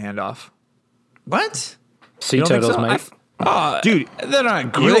my fucking hand off. What? Sea You don't think turtles, so? mate. Dude, they're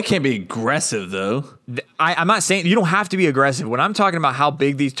not. They can't be aggressive though. I'm not saying you don't have to be aggressive. When I'm talking about how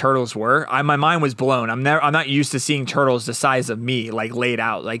big these turtles were, my mind was blown. I'm not used to seeing turtles the size of me like laid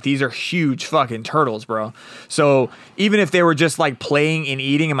out. Like these are huge fucking turtles, bro. So even if they were just like playing and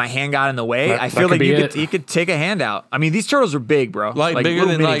eating, and my hand got in the way, I feel like you could take a hand out. I mean, these turtles are big, bro. Like bigger little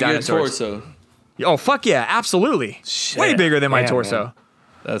than mini like dinosaurs. your torso. Oh fuck yeah, absolutely. Way bigger than my Damn, torso. man.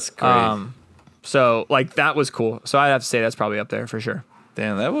 That's great. So like that was cool. So I'd have to say that's probably up there for sure.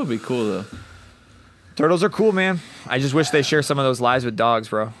 Damn, that would be cool though. Turtles are cool, man. I just wish they share some of those lives with dogs,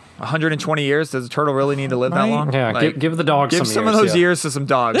 bro. 120 years? Does a turtle really need to live that long? Yeah, Like, give the dogs give some of years, those years to some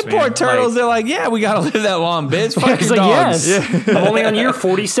dogs, Them man. poor turtles, Like, they're like, yeah, we gotta live that long, bitch. Fuck It's your like, dogs. yes. I'm only on year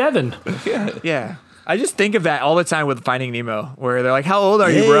 47. yeah. I just think of that all the time with Finding Nemo, where they're like, "How old are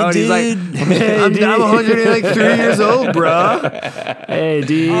you, Hey, bro?" And he's like, "I'm 103 years old, bro." Hey,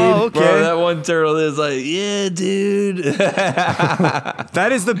 dude. Oh, okay. Bro, that one turtle is like, yeah, dude.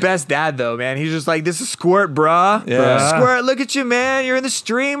 That is the best dad, though, man. He's just like, "This is Squirt, bro. Yeah. Squirt, look at you, man. You're in the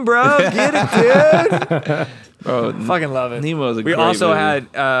stream, bro. Get it, dude." Bro, Fucking love it. Nemo's a We great also movie.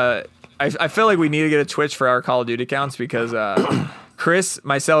 had. I feel like we need to get a Twitch for our Call of Duty accounts because Chris,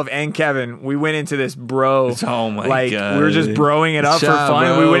 myself, and Kevin, we went into this bro. Oh my like, God. we were just broing it up for Shut fun.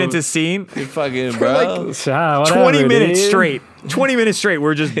 up, We bro. went into scene. You fucking For bro. like Whatever, 20 minutes dude. straight. 20 minutes straight.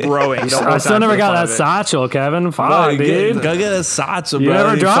 We're just broing. the whole I still time never for got fun that of it. satchel, Kevin. Fuck, Bro, dude. go get a satchel, bro. You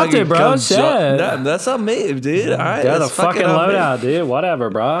never dropped fucking it, bro. come Shit. That's on me, dude. All right, Got the that's fucking on me. loadout, dude. Whatever,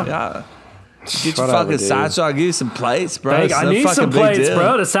 bro. Yeah. Get your Whatever, fucking dude. satchel. I'll give you some plates, bro. Hey, It's I no need fucking some big plates, deal.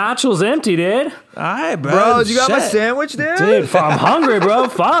 bro. The satchel's empty, dude. All right, bro. Bro, you got my Shit. sandwich, dude? Dude, I'm hungry, bro.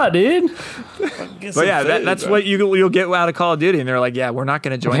 Fuck, dude. Get But some yeah, food, that's bro. what you'll get out of Call of Duty. And they're like, yeah, we're not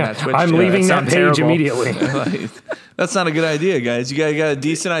going to join that Twitch. I'm chat. leaving that sounds page terrible. immediately. Like, that's not a good idea, guys. You got a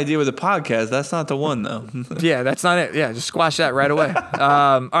decent idea with a podcast. That's not the one, though. Yeah, that's not it. Yeah, just squash that right away.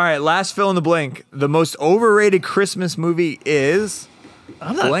 All right, last fill in the blank. The most overrated Christmas movie is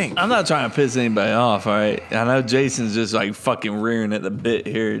I'm Blank. not trying to piss anybody off, all right? I know Jason's just like fucking rearing at the bit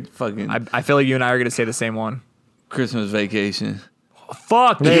here. Fucking I feel like you and I are gonna say the same one. Christmas Vacation.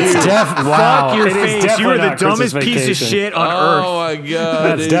 Fuck you. Wow. Fuck your It is face. definitely You are the not Christmas dumbest piece of Vacation. shit on earth. Oh my god,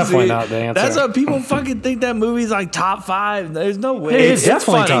 That's is definitely it? not the answer. That's what people fucking think that movie's like top 5. There's no way. It is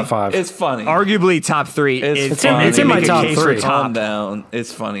definitely funny. top 5. It's funny. Arguably top 3. It's in- funny. it's in my Make a top case 3. for Calm down.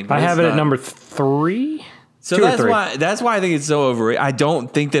 It's funny. but I have it's it at not. number 3. So 2 or that's 3. why I think it's so overrated. I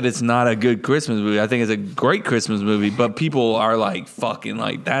don't think that it's not a good Christmas movie. I think it's a great Christmas movie, but people are like fucking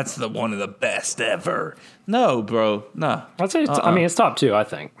like that's the one of the best ever. No, bro. No. I'd say I mean it's top 2, I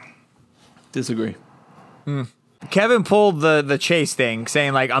think. Disagree. Kevin pulled the Chase thing,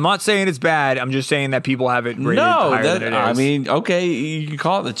 saying like, I'm not saying it's bad. I'm just saying that people have it rated higher than it is. I mean, okay, you can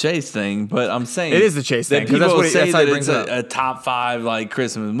call it the Chase thing, but I'm saying It is the Chase that thing, 'cause People that's what say that's how he that brings it's it up. a top 5 like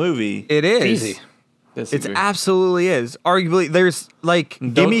Christmas movie. It is. Easy. It Disagree. absolutely is. Arguably, there's like,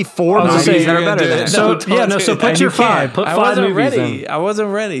 give me 4 I was gonna movies say, that are you're gonna better do than it. it. So don't yeah, no. do So that. put And your you can't. 5. Put I 5 wasn't movies ready. in. I wasn't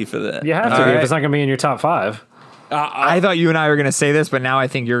ready for that. You have to All be if right. it's not going to be in your top 5. I thought you and I were going to say this, but now I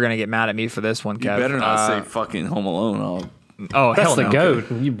think you're going to get mad at me for this one, You Kev. better not say fucking Home Alone. Oh, That's hell the no.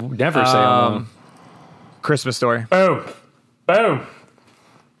 goat. You never say alone. Christmas Story. Boom. Boom.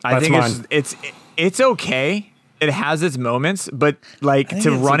 I That's think mine. it's okay. It has its moments, but like think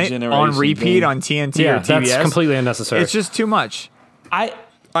to it's run a it generation on repeat thing. on TNT Yeah, or TBS, that's completely unnecessary. it's just too much. I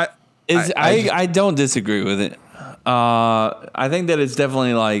don't disagree with it. I think that it's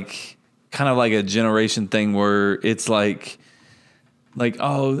definitely like kind of like a generation thing where it's like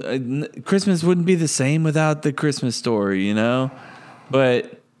Christmas wouldn't be the same without the Christmas Story, you know?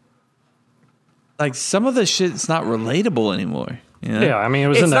 But like some of the shit's not relatable anymore. You know? Yeah, I mean, it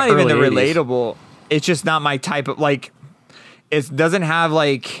was It's in the not even the early 80s. relatable. It's just not my type of like. It doesn't have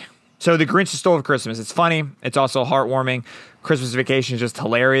like. So the Grinch Stole Christmas. It's funny. It's also heartwarming. Christmas Vacation is just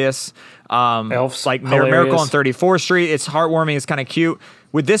hilarious. Elf's like hilarious. Miracle on 34th Street. It's heartwarming. It's kind of cute.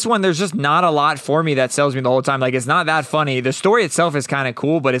 With this one, there's just not a lot for me that sells me the whole time. Like, it's not that funny. The story itself is kind of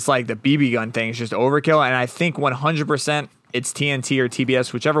cool, but it's like the BB gun thing is just overkill. And I think 100% it's TNT or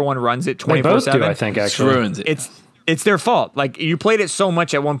TBS, whichever one runs it 24/7. They both do, I think, actually. Ruins it. It's their fault. Like, you played it so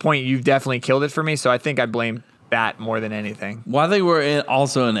much at one point, you've definitely killed it for me. So I think I blame that more than anything. Well, I think we're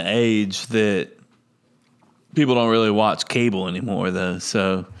also in an age that people don't really watch cable anymore, though.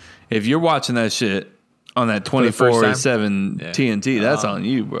 So if you're watching that shit on that For the first time? 24/7 TNT, that's on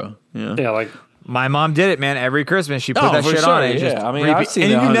you, bro. Yeah. Yeah, like My mom did it, man. Every Christmas, she put Oh, that for shit sure, on. And yeah. just I mean, repeat. I've seen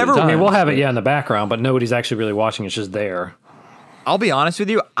and it you 100 never. I mean, times. we'll have it in the background, but nobody's actually really watching. It's just there. I'll be honest with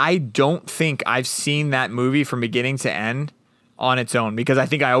you. I don't think I've seen that movie from beginning to end on its own because I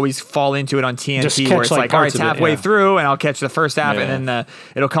think I always fall into it on TNT Just where catch, it's like, like, all right, parts it's of it, halfway yeah. through and I'll catch the first half Yeah. and then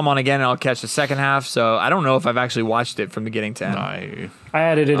it'll come on again and I'll catch the second half. So I don't know if I've actually watched it from beginning to end. I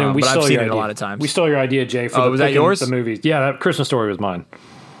added it in. We but I've stole seen your it a idea. lot of times. We stole your idea, Jay. For Oh, the was that picking yours? The movies. Yeah, that Christmas Story was mine.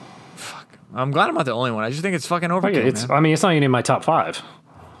 I'm glad I'm not the only one. I just think it's fucking overkill. Okay, it's. man. I mean, it's not even in my top 5.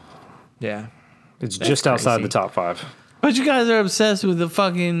 Yeah. It's That's just outside crazy. the top 5. But you guys are obsessed with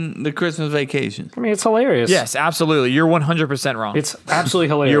the Christmas Vacation. I mean, it's hilarious. Yes, absolutely. You're 100% wrong. It's absolutely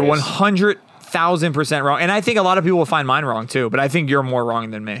hilarious. You're 100,000% wrong. And I think a lot of people will find mine wrong too, but I think you're more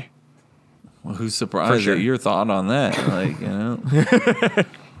wrong than me. Well, who's surprised sure. at your thought on that? Like, you know.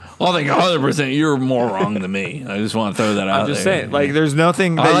 Well, I think 100% you're more wrong than me. I just want to throw that out I'm just there. saying, like, there's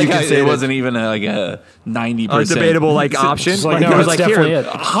nothing that I like you how can say it that- wasn't even like a 90% debatable like option. Just like, Like, no, it was it's like, definitely here, it.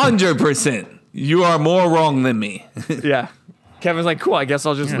 100%. You are more wrong than me. Yeah. Kevin's like, cool, I guess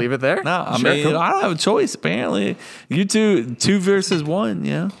I'll just leave it there. No, I Sure, mean, cool. I don't have a choice, apparently. You two versus one,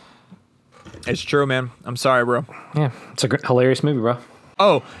 yeah. It's true, man. I'm sorry, bro. Yeah, it's a hilarious movie, bro.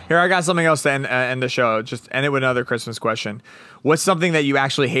 Oh, here, I got something else to end the show. Just end it with another Christmas question. What's something that you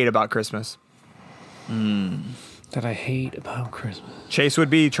actually hate about Christmas? That I hate about Christmas. Chase would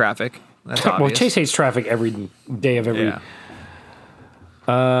be traffic. That's Well, obvious. Chase hates traffic every day of every. Yeah.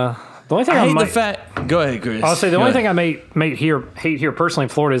 The only thing I I, hate might, the fact. Go ahead, Chris. I'll say the Go only ahead. thing I hate here personally in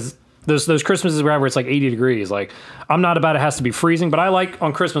Florida is those Christmases where it's like 80 degrees. Like, I'm not about it has to be freezing, but I like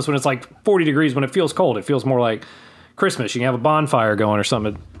on Christmas when it's like 40 degrees when it feels cold. It feels more like Christmas. You can have a bonfire going or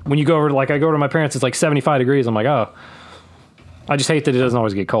something. When you go over, like I go to my parents, it's like 75 degrees. I'm like, oh, I just hate that it doesn't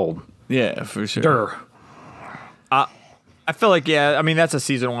always get cold. Yeah, for sure. Durr. I feel like, yeah, I mean, that's a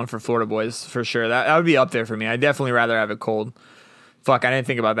season one for Florida boys, for sure. That would be up there for me. I'd definitely rather have it cold. Fuck, I didn't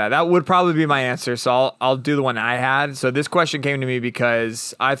think about that. That would probably be my answer, so I'll do the one I had. So this question came to me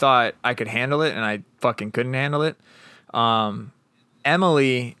because I thought I could handle it, and I fucking couldn't handle it.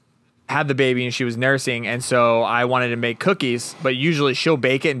 Emily had the baby, and she was nursing, and so I wanted to make cookies, but usually she'll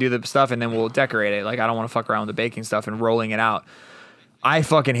bake it and do the stuff, and then we'll decorate it. Like, I don't want to fuck around with the baking stuff and rolling it out. I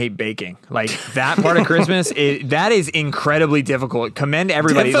fucking hate baking. Like that part of Christmas, that is incredibly difficult. Commend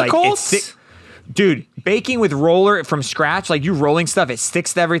everybody. Difficult? Like, dude, baking with roller from scratch, like you rolling stuff, it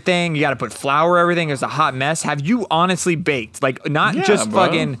sticks to everything. You got to put flour, everything. It's a hot mess. Have you honestly baked? Like not just bro.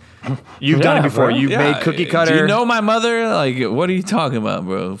 fucking. You've done it before. Bro. You've made cookie cutter. Do you know my mother? Like, what are you talking about,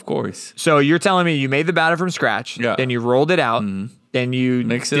 bro? Of course. So you're telling me you made the batter from scratch. Yeah. Then you rolled it out. Then you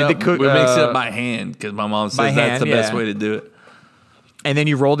Mix it did up. the We mix it up by hand because my mom says that's the best way to do it. And then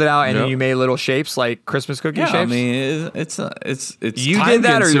you rolled it out, and then Yep. you made little shapes like Christmas cookie shapes. I mean, it's you time did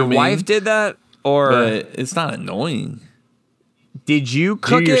that, or your consuming, wife did that, or but it's not annoying. did you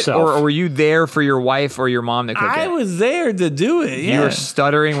cook it, yourself. or were you there for your wife or your mom to cook I it? was there to do it. Yeah. You were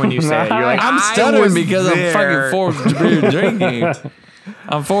stuttering when you say it. You're like, I'm "I stuttering was because there." I'm fucking forward beer drinking.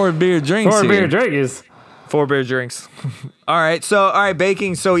 I'm forward beer drinks. Or a beer here. drink is. 4 beer drinks. All right,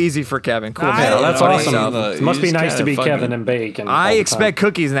 baking so easy for Kevin. Cool. Yeah, that's awesome. Look, It must you be just nice to gotta be fucking- Kevin and bake. And I expect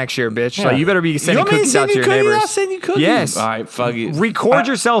cookies next year, bitch. So Yeah. you better be sending want me to cookies out send to you your cookies? neighbors. I'll send you cookies. Yes. All right, fuck it. Record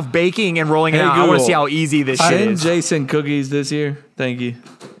yourself baking and rolling it Hey, out. I want to Google. see how easy this shit Send is. Jason cookies this year. Thank you.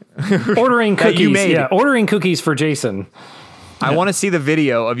 ordering That you cookies. made. Yeah, ordering cookies for Jason. I want to see the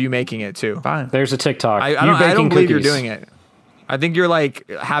video of you making it too. Fine. There's a TikTok. I You don't baking believe cookies. you're doing it. I think you're like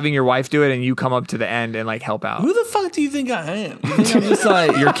having your wife do it and you come up to the end and like help out. Who the fuck do you think I am? You think I'm just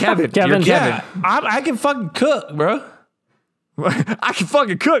like You're Kevin. Kevin. You're Yeah, I can fucking cook, bro. I can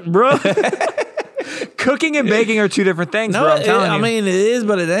fucking cook, bro. Cooking and baking are two different things, No, bro. I'm telling you. I mean it is,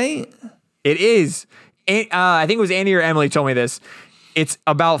 but it ain't. It is. I think it was Andy or Emily told me this. It's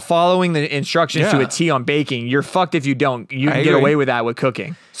about following the instructions to Yeah. a T on baking. You're fucked if you don't. You I can get agree. away with that with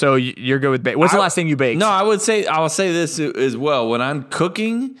cooking. So you're good with baking. What's the last thing you baked? No, I will say this as well. When I'm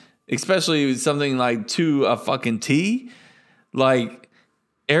cooking, especially something like to a fucking T, like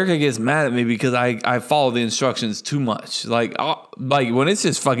Erica gets mad at me because I follow the instructions too much. Like when it's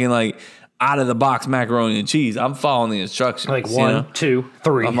just fucking like out of the box macaroni and cheese, I'm following the instructions. Like you 1, know? 2,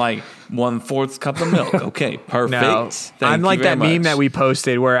 3. I'm like 1/4 cup of milk. Okay, perfect. No, Thank I'm you like very that meme much. that we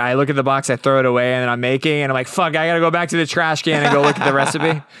posted where I look at the box, I throw it away, and then I'm making, and I'm like, fuck, I gotta go back to the trash can and go look at the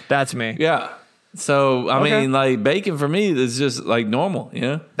recipe. That's me. Yeah. So I Okay. mean, like bacon for me is just like normal. You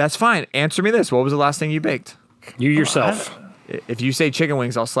know. That's fine. Answer me this. What was the last thing you baked? You yourself. If you say chicken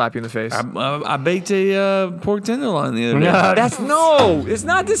wings, I'll slap you in the face. I baked a pork tenderloin the other day. It's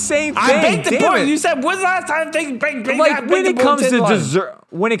not the same thing. I baked the Damn pork. it. You said when's the last time they baked? Like when it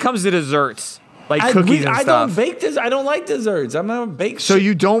comes to desserts, like cookies and I stuff. don't bake this. I don't like desserts. I'm not bake. So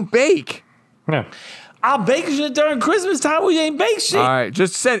you don't bake. Yeah. I'll bake shit during Christmas time. We ain't bake shit. All right,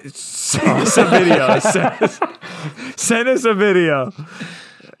 just send us a video. Send us a video.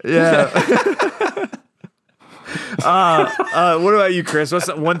 Yeah. What about you, Chris? What's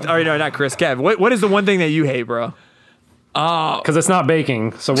the one? Or no, not Chris. Kev. What is the one thing that you hate, bro? Because it's not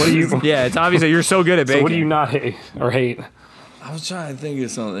baking. So what do you? Yeah, it's obvious that you're so good at baking. So what do you not hate or hate? I was trying to think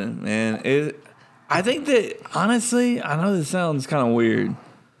of something, man. I think that honestly, I know this sounds kind of weird,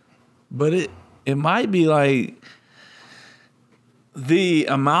 but it might be like the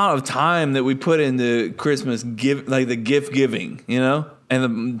amount of time that we put into Christmas like the gift giving, you know,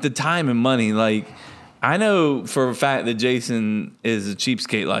 and the time and money. Like I know for a fact that Jason is a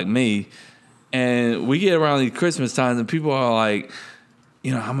cheapskate like me, and we get around these Christmas times and people are like,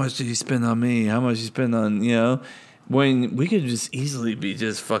 you know, how much did you spend on me? How much you spend on, you know, when we could just easily be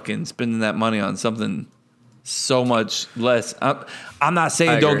just fucking spending that money on something so much less. I'm not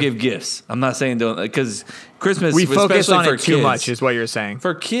saying don't give gifts. I'm not saying don't, because Christmas, we focus especially on for it too kids, much, is what you're saying.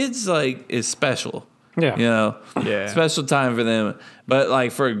 for kids, like is special. Yeah. You know, Yeah. special time for them. But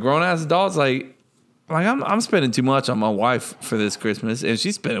like for grown ass adults, like I'm spending too much on my wife for this Christmas, and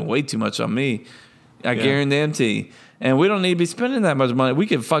she's spending way too much on me. I guarantee. And we don't need to be spending that much money. We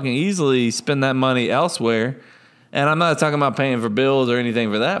could fucking easily spend that money elsewhere. And I'm not talking about paying for bills or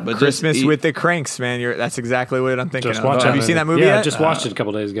anything for that, but Christmas just with the Cranks, man. That's exactly what I'm thinking Just of. watch Have you seen that movie Yeah, yet? just watched it a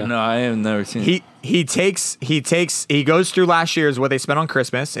couple days ago. No, I have never seen it. He goes through last year's what they spent on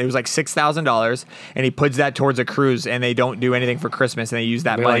Christmas. It was like $6,000, and he puts that towards a cruise, and they don't do anything for Christmas, and they use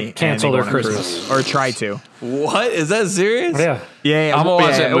that They, money like, cancel and they their go on a Christmas. cruise. Or try to. What? Is that serious? Yeah. Yeah, I'm gonna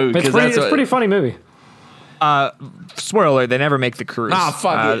watch that movie. It's 'cause pretty, that's it's what- a pretty funny movie. Spoiler alert, they never make the cruise. Ah,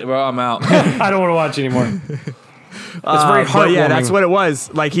 fuck it, bro. I'm out. I don't want to watch anymore. It's very heartwarming. But yeah, that's what it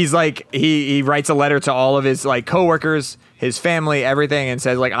was. Like he's like he writes a letter to all of his like coworkers, his family, everything, and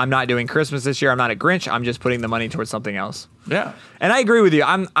says like I'm not doing Christmas this year. I'm not a Grinch. I'm just putting the money towards something else. Yeah. And I agree with you.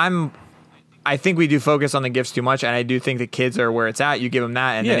 I think we do focus on the gifts too much, and I do think the kids are where it's at. You give them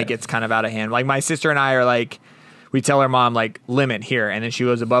that, and then Yeah. it gets kind of out of hand. Like my sister and I are like, we tell our mom like limit here, and then she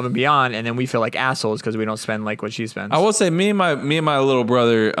goes above and beyond, and then we feel like assholes because we don't spend like what she spends. I will say, me and my little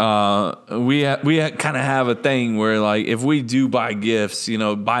brother, we kind of have a thing where like if we do buy gifts,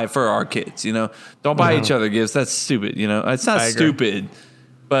 buy it for our kids. Don't buy each other gifts. That's stupid. It's not stupid,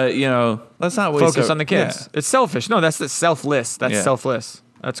 but let's not waste focus on the kids. Yeah. It's selfish. No, that's selfless. That's selfless.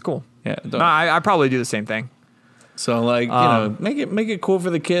 That's cool. Yeah, no, I probably do the same thing. So like make it cool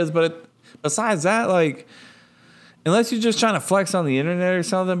for the kids, but besides that, like. Unless you're just trying to flex on the internet or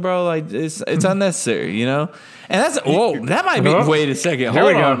something, bro, like it's unnecessary, And that's that might be. Wait a second,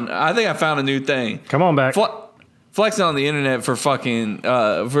 hold on. I think I found a new thing. Come on back. Flexing on the internet for fucking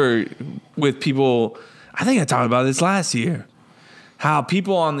with people. I think I talked about this last year. How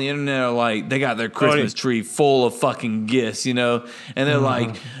people on the internet are like, they got their Christmas tree full of fucking gifts, and they're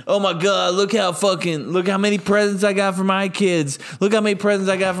like, oh my god, look how many presents I got for my kids. Look how many presents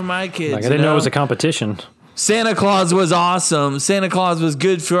I got for my kids. Like, I didn't know it was a competition. Santa Claus was awesome. Santa Claus was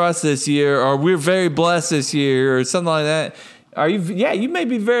good for us this year, or we're very blessed this year, or something like that. Are you? Yeah, you may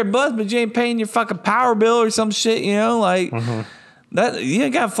be very blessed, but you ain't paying your fucking power bill or some shit. Like that. You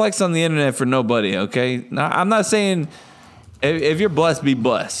ain't got to flex on the internet for nobody. Okay, now, I'm not saying if you're blessed, be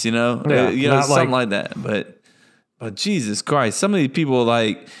blessed. Something like that. But Jesus Christ, some of these people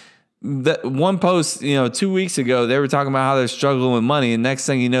like. That one post, 2 weeks ago, they were talking about how they're struggling with money, and next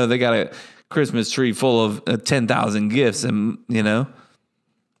thing you know, they got a Christmas tree full of 10,000 gifts, and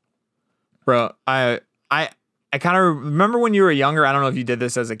bro, I kind of remember when you were younger. I don't know if you did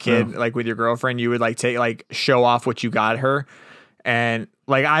this as a kid, like with your girlfriend. You would like show off what you got her, and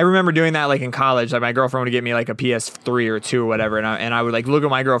like I remember doing that like in college. Like my girlfriend would get me like a PS3 or 2 or whatever, and I would like look at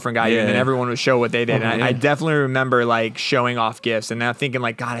my girlfriend got you, and then everyone would show what they did. And I definitely remember like showing off gifts, and now thinking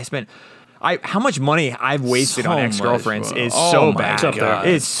like, God, how much money I've wasted on ex-girlfriends is so bad.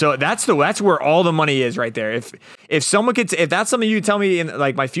 It's so that's where all the money is right there. If someone could, if that's something you tell me in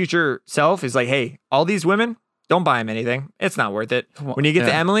like my future self is like, hey, all these women, don't buy them anything. It's not worth it. When you get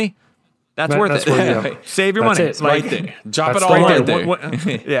to Emily, that's worth it. Save your money. It's right there. Drop it all right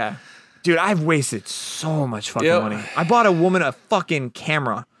there. Yeah, dude, I've wasted so much fucking money. I bought a woman a fucking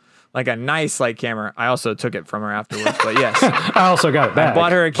camera. Like a nice like camera. I also took it from her afterwards, but yes. I also got it back. I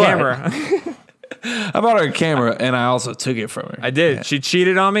bought her a camera. I bought her a camera and I also took it from her. I did. Yeah. She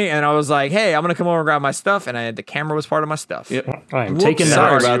cheated on me and I was like, hey, I'm going to come over and grab my stuff. And the camera was part of my stuff. Yep. I am taking that.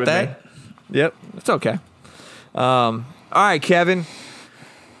 Sorry about that. Yep. It's okay. All right, Kevin.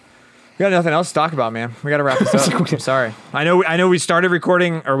 We got nothing else to talk about, man. We got to wrap this up. I'm sorry. I know we started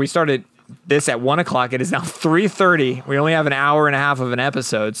recording, or we started this at 1:00. It is now 3:30. We only have an hour and a half of an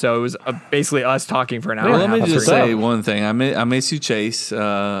episode, so it was basically us talking for an hour. Well, let me just say one thing. I miss you, Chase.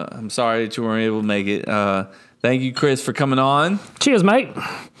 I'm sorry that you weren't able to make it. Thank you, Chris, for coming on. Cheers, mate.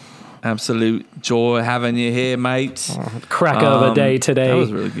 Absolute joy having you here, mate. Cracker of a day today. That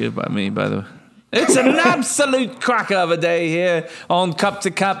was really good by me, by the way. It's an absolute cracker of a day here on Cup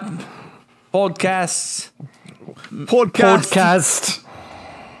to Cup Podcast.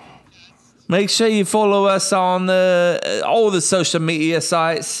 Make sure you follow us on all the social media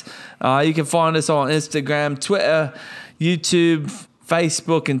sites. You can find us on Instagram, Twitter, YouTube,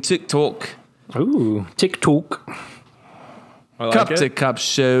 Facebook, and TikTok. Ooh, TikTok. Cup to Cup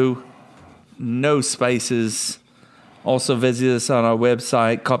Show. No spaces. Also visit us on our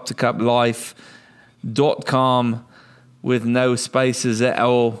website, cuptocuplife.com, with no spaces at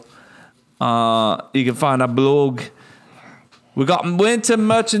all. You can find our blog. We got winter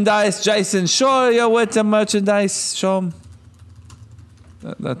merchandise. Jason, show your winter merchandise. Show them.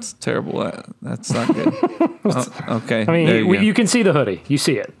 That's terrible. That's not good. Okay. I mean, you can see the hoodie. You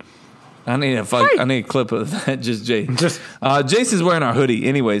see it. I need a clip of that. Just Jason's wearing our hoodie.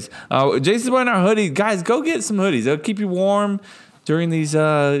 Anyways, Jason's wearing our hoodie. Guys, go get some hoodies. They'll keep you warm during these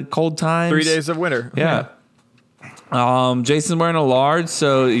cold times. 3 days of winter. Yeah. Jason's wearing a large,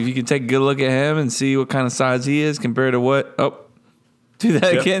 so if you can take a good look at him and see what kind of size he is compared to what. Oh, do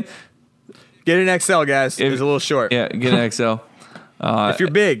that again. Get an XL, guys. It's a little short. Yeah, get an XL. If you're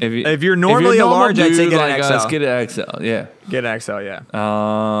big, if you're normally a large, I'd say get an XL. Get an XL. Yeah, get an XL. Yeah.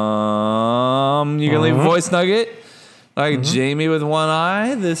 You can leave a voice nugget like Jamie with one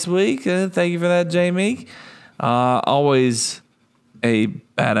eye this week. Thank you for that, Jamie. Always a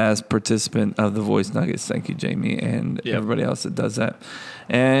badass participant of the voice nuggets. Thank you, Jamie, and everybody else that does that.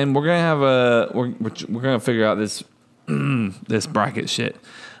 And we're gonna have we're gonna figure out this this bracket shit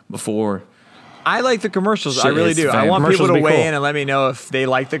before. I like the commercials. I really do. I want people to weigh in and let me know if they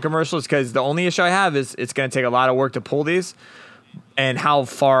like the commercials, because the only issue I have is it's going to take a lot of work to pull these. And how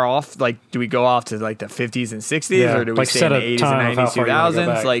far off? Like, do we go off to like the 50s and 60s, or do we stay in the 80s and 90s,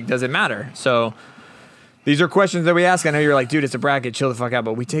 2000s? Like, does it matter? So These are questions that we ask. I know you're like, dude, it's a bracket. Chill the fuck out.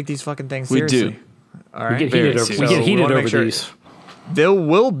 But we take these fucking things We seriously. do. All right. We get heated over these. There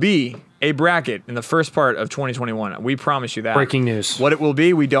will be a bracket in the first part of 2021. We promise you that. Breaking news. What it will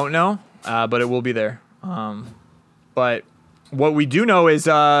be, we don't know, but it will be there. But what we do know is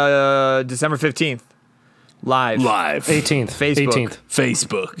December 15th, live. 18th.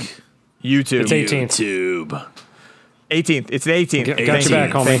 Facebook. YouTube. It's 18th. YouTube. 18th. It's the 18th. Got your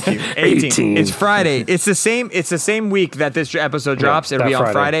back, homie. Thank you. 18th. It's Friday. It's the same week that this episode drops. It'll be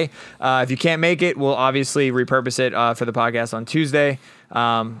on Friday. If you can't make it, we'll obviously repurpose it for the podcast on Tuesday.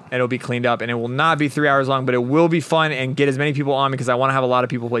 It'll be cleaned up, and it will not be 3 hours long, but it will be fun and get as many people on because I want to have a lot of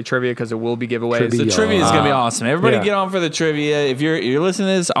people play trivia because there will be giveaways. The trivia is gonna be awesome. Everybody get on for the trivia. If you're listening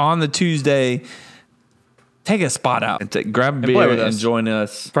to this on the Tuesday, take a spot out and grab a beer and join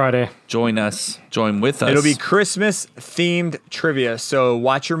us. Friday. Join with us. It'll be Christmas themed trivia. So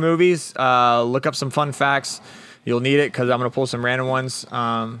watch your movies, look up some fun facts. You'll need it because I'm going to pull some random ones.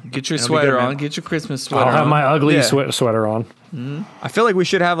 Get your sweater on. Get your Christmas sweater on. I'll have my ugly sweater on. I feel like we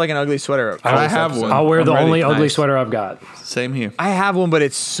should have like an ugly sweater. I have one. I'll wear the only ugly sweater I've got. Same here. I have one, but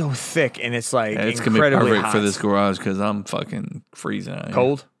it's so thick and it's like it's incredibly gonna be perfect hot. for this garage because I'm fucking freezing out here.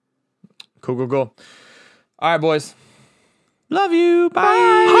 Cold. Cool. All right, boys. Love you. Bye.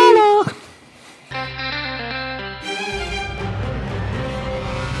 Holla.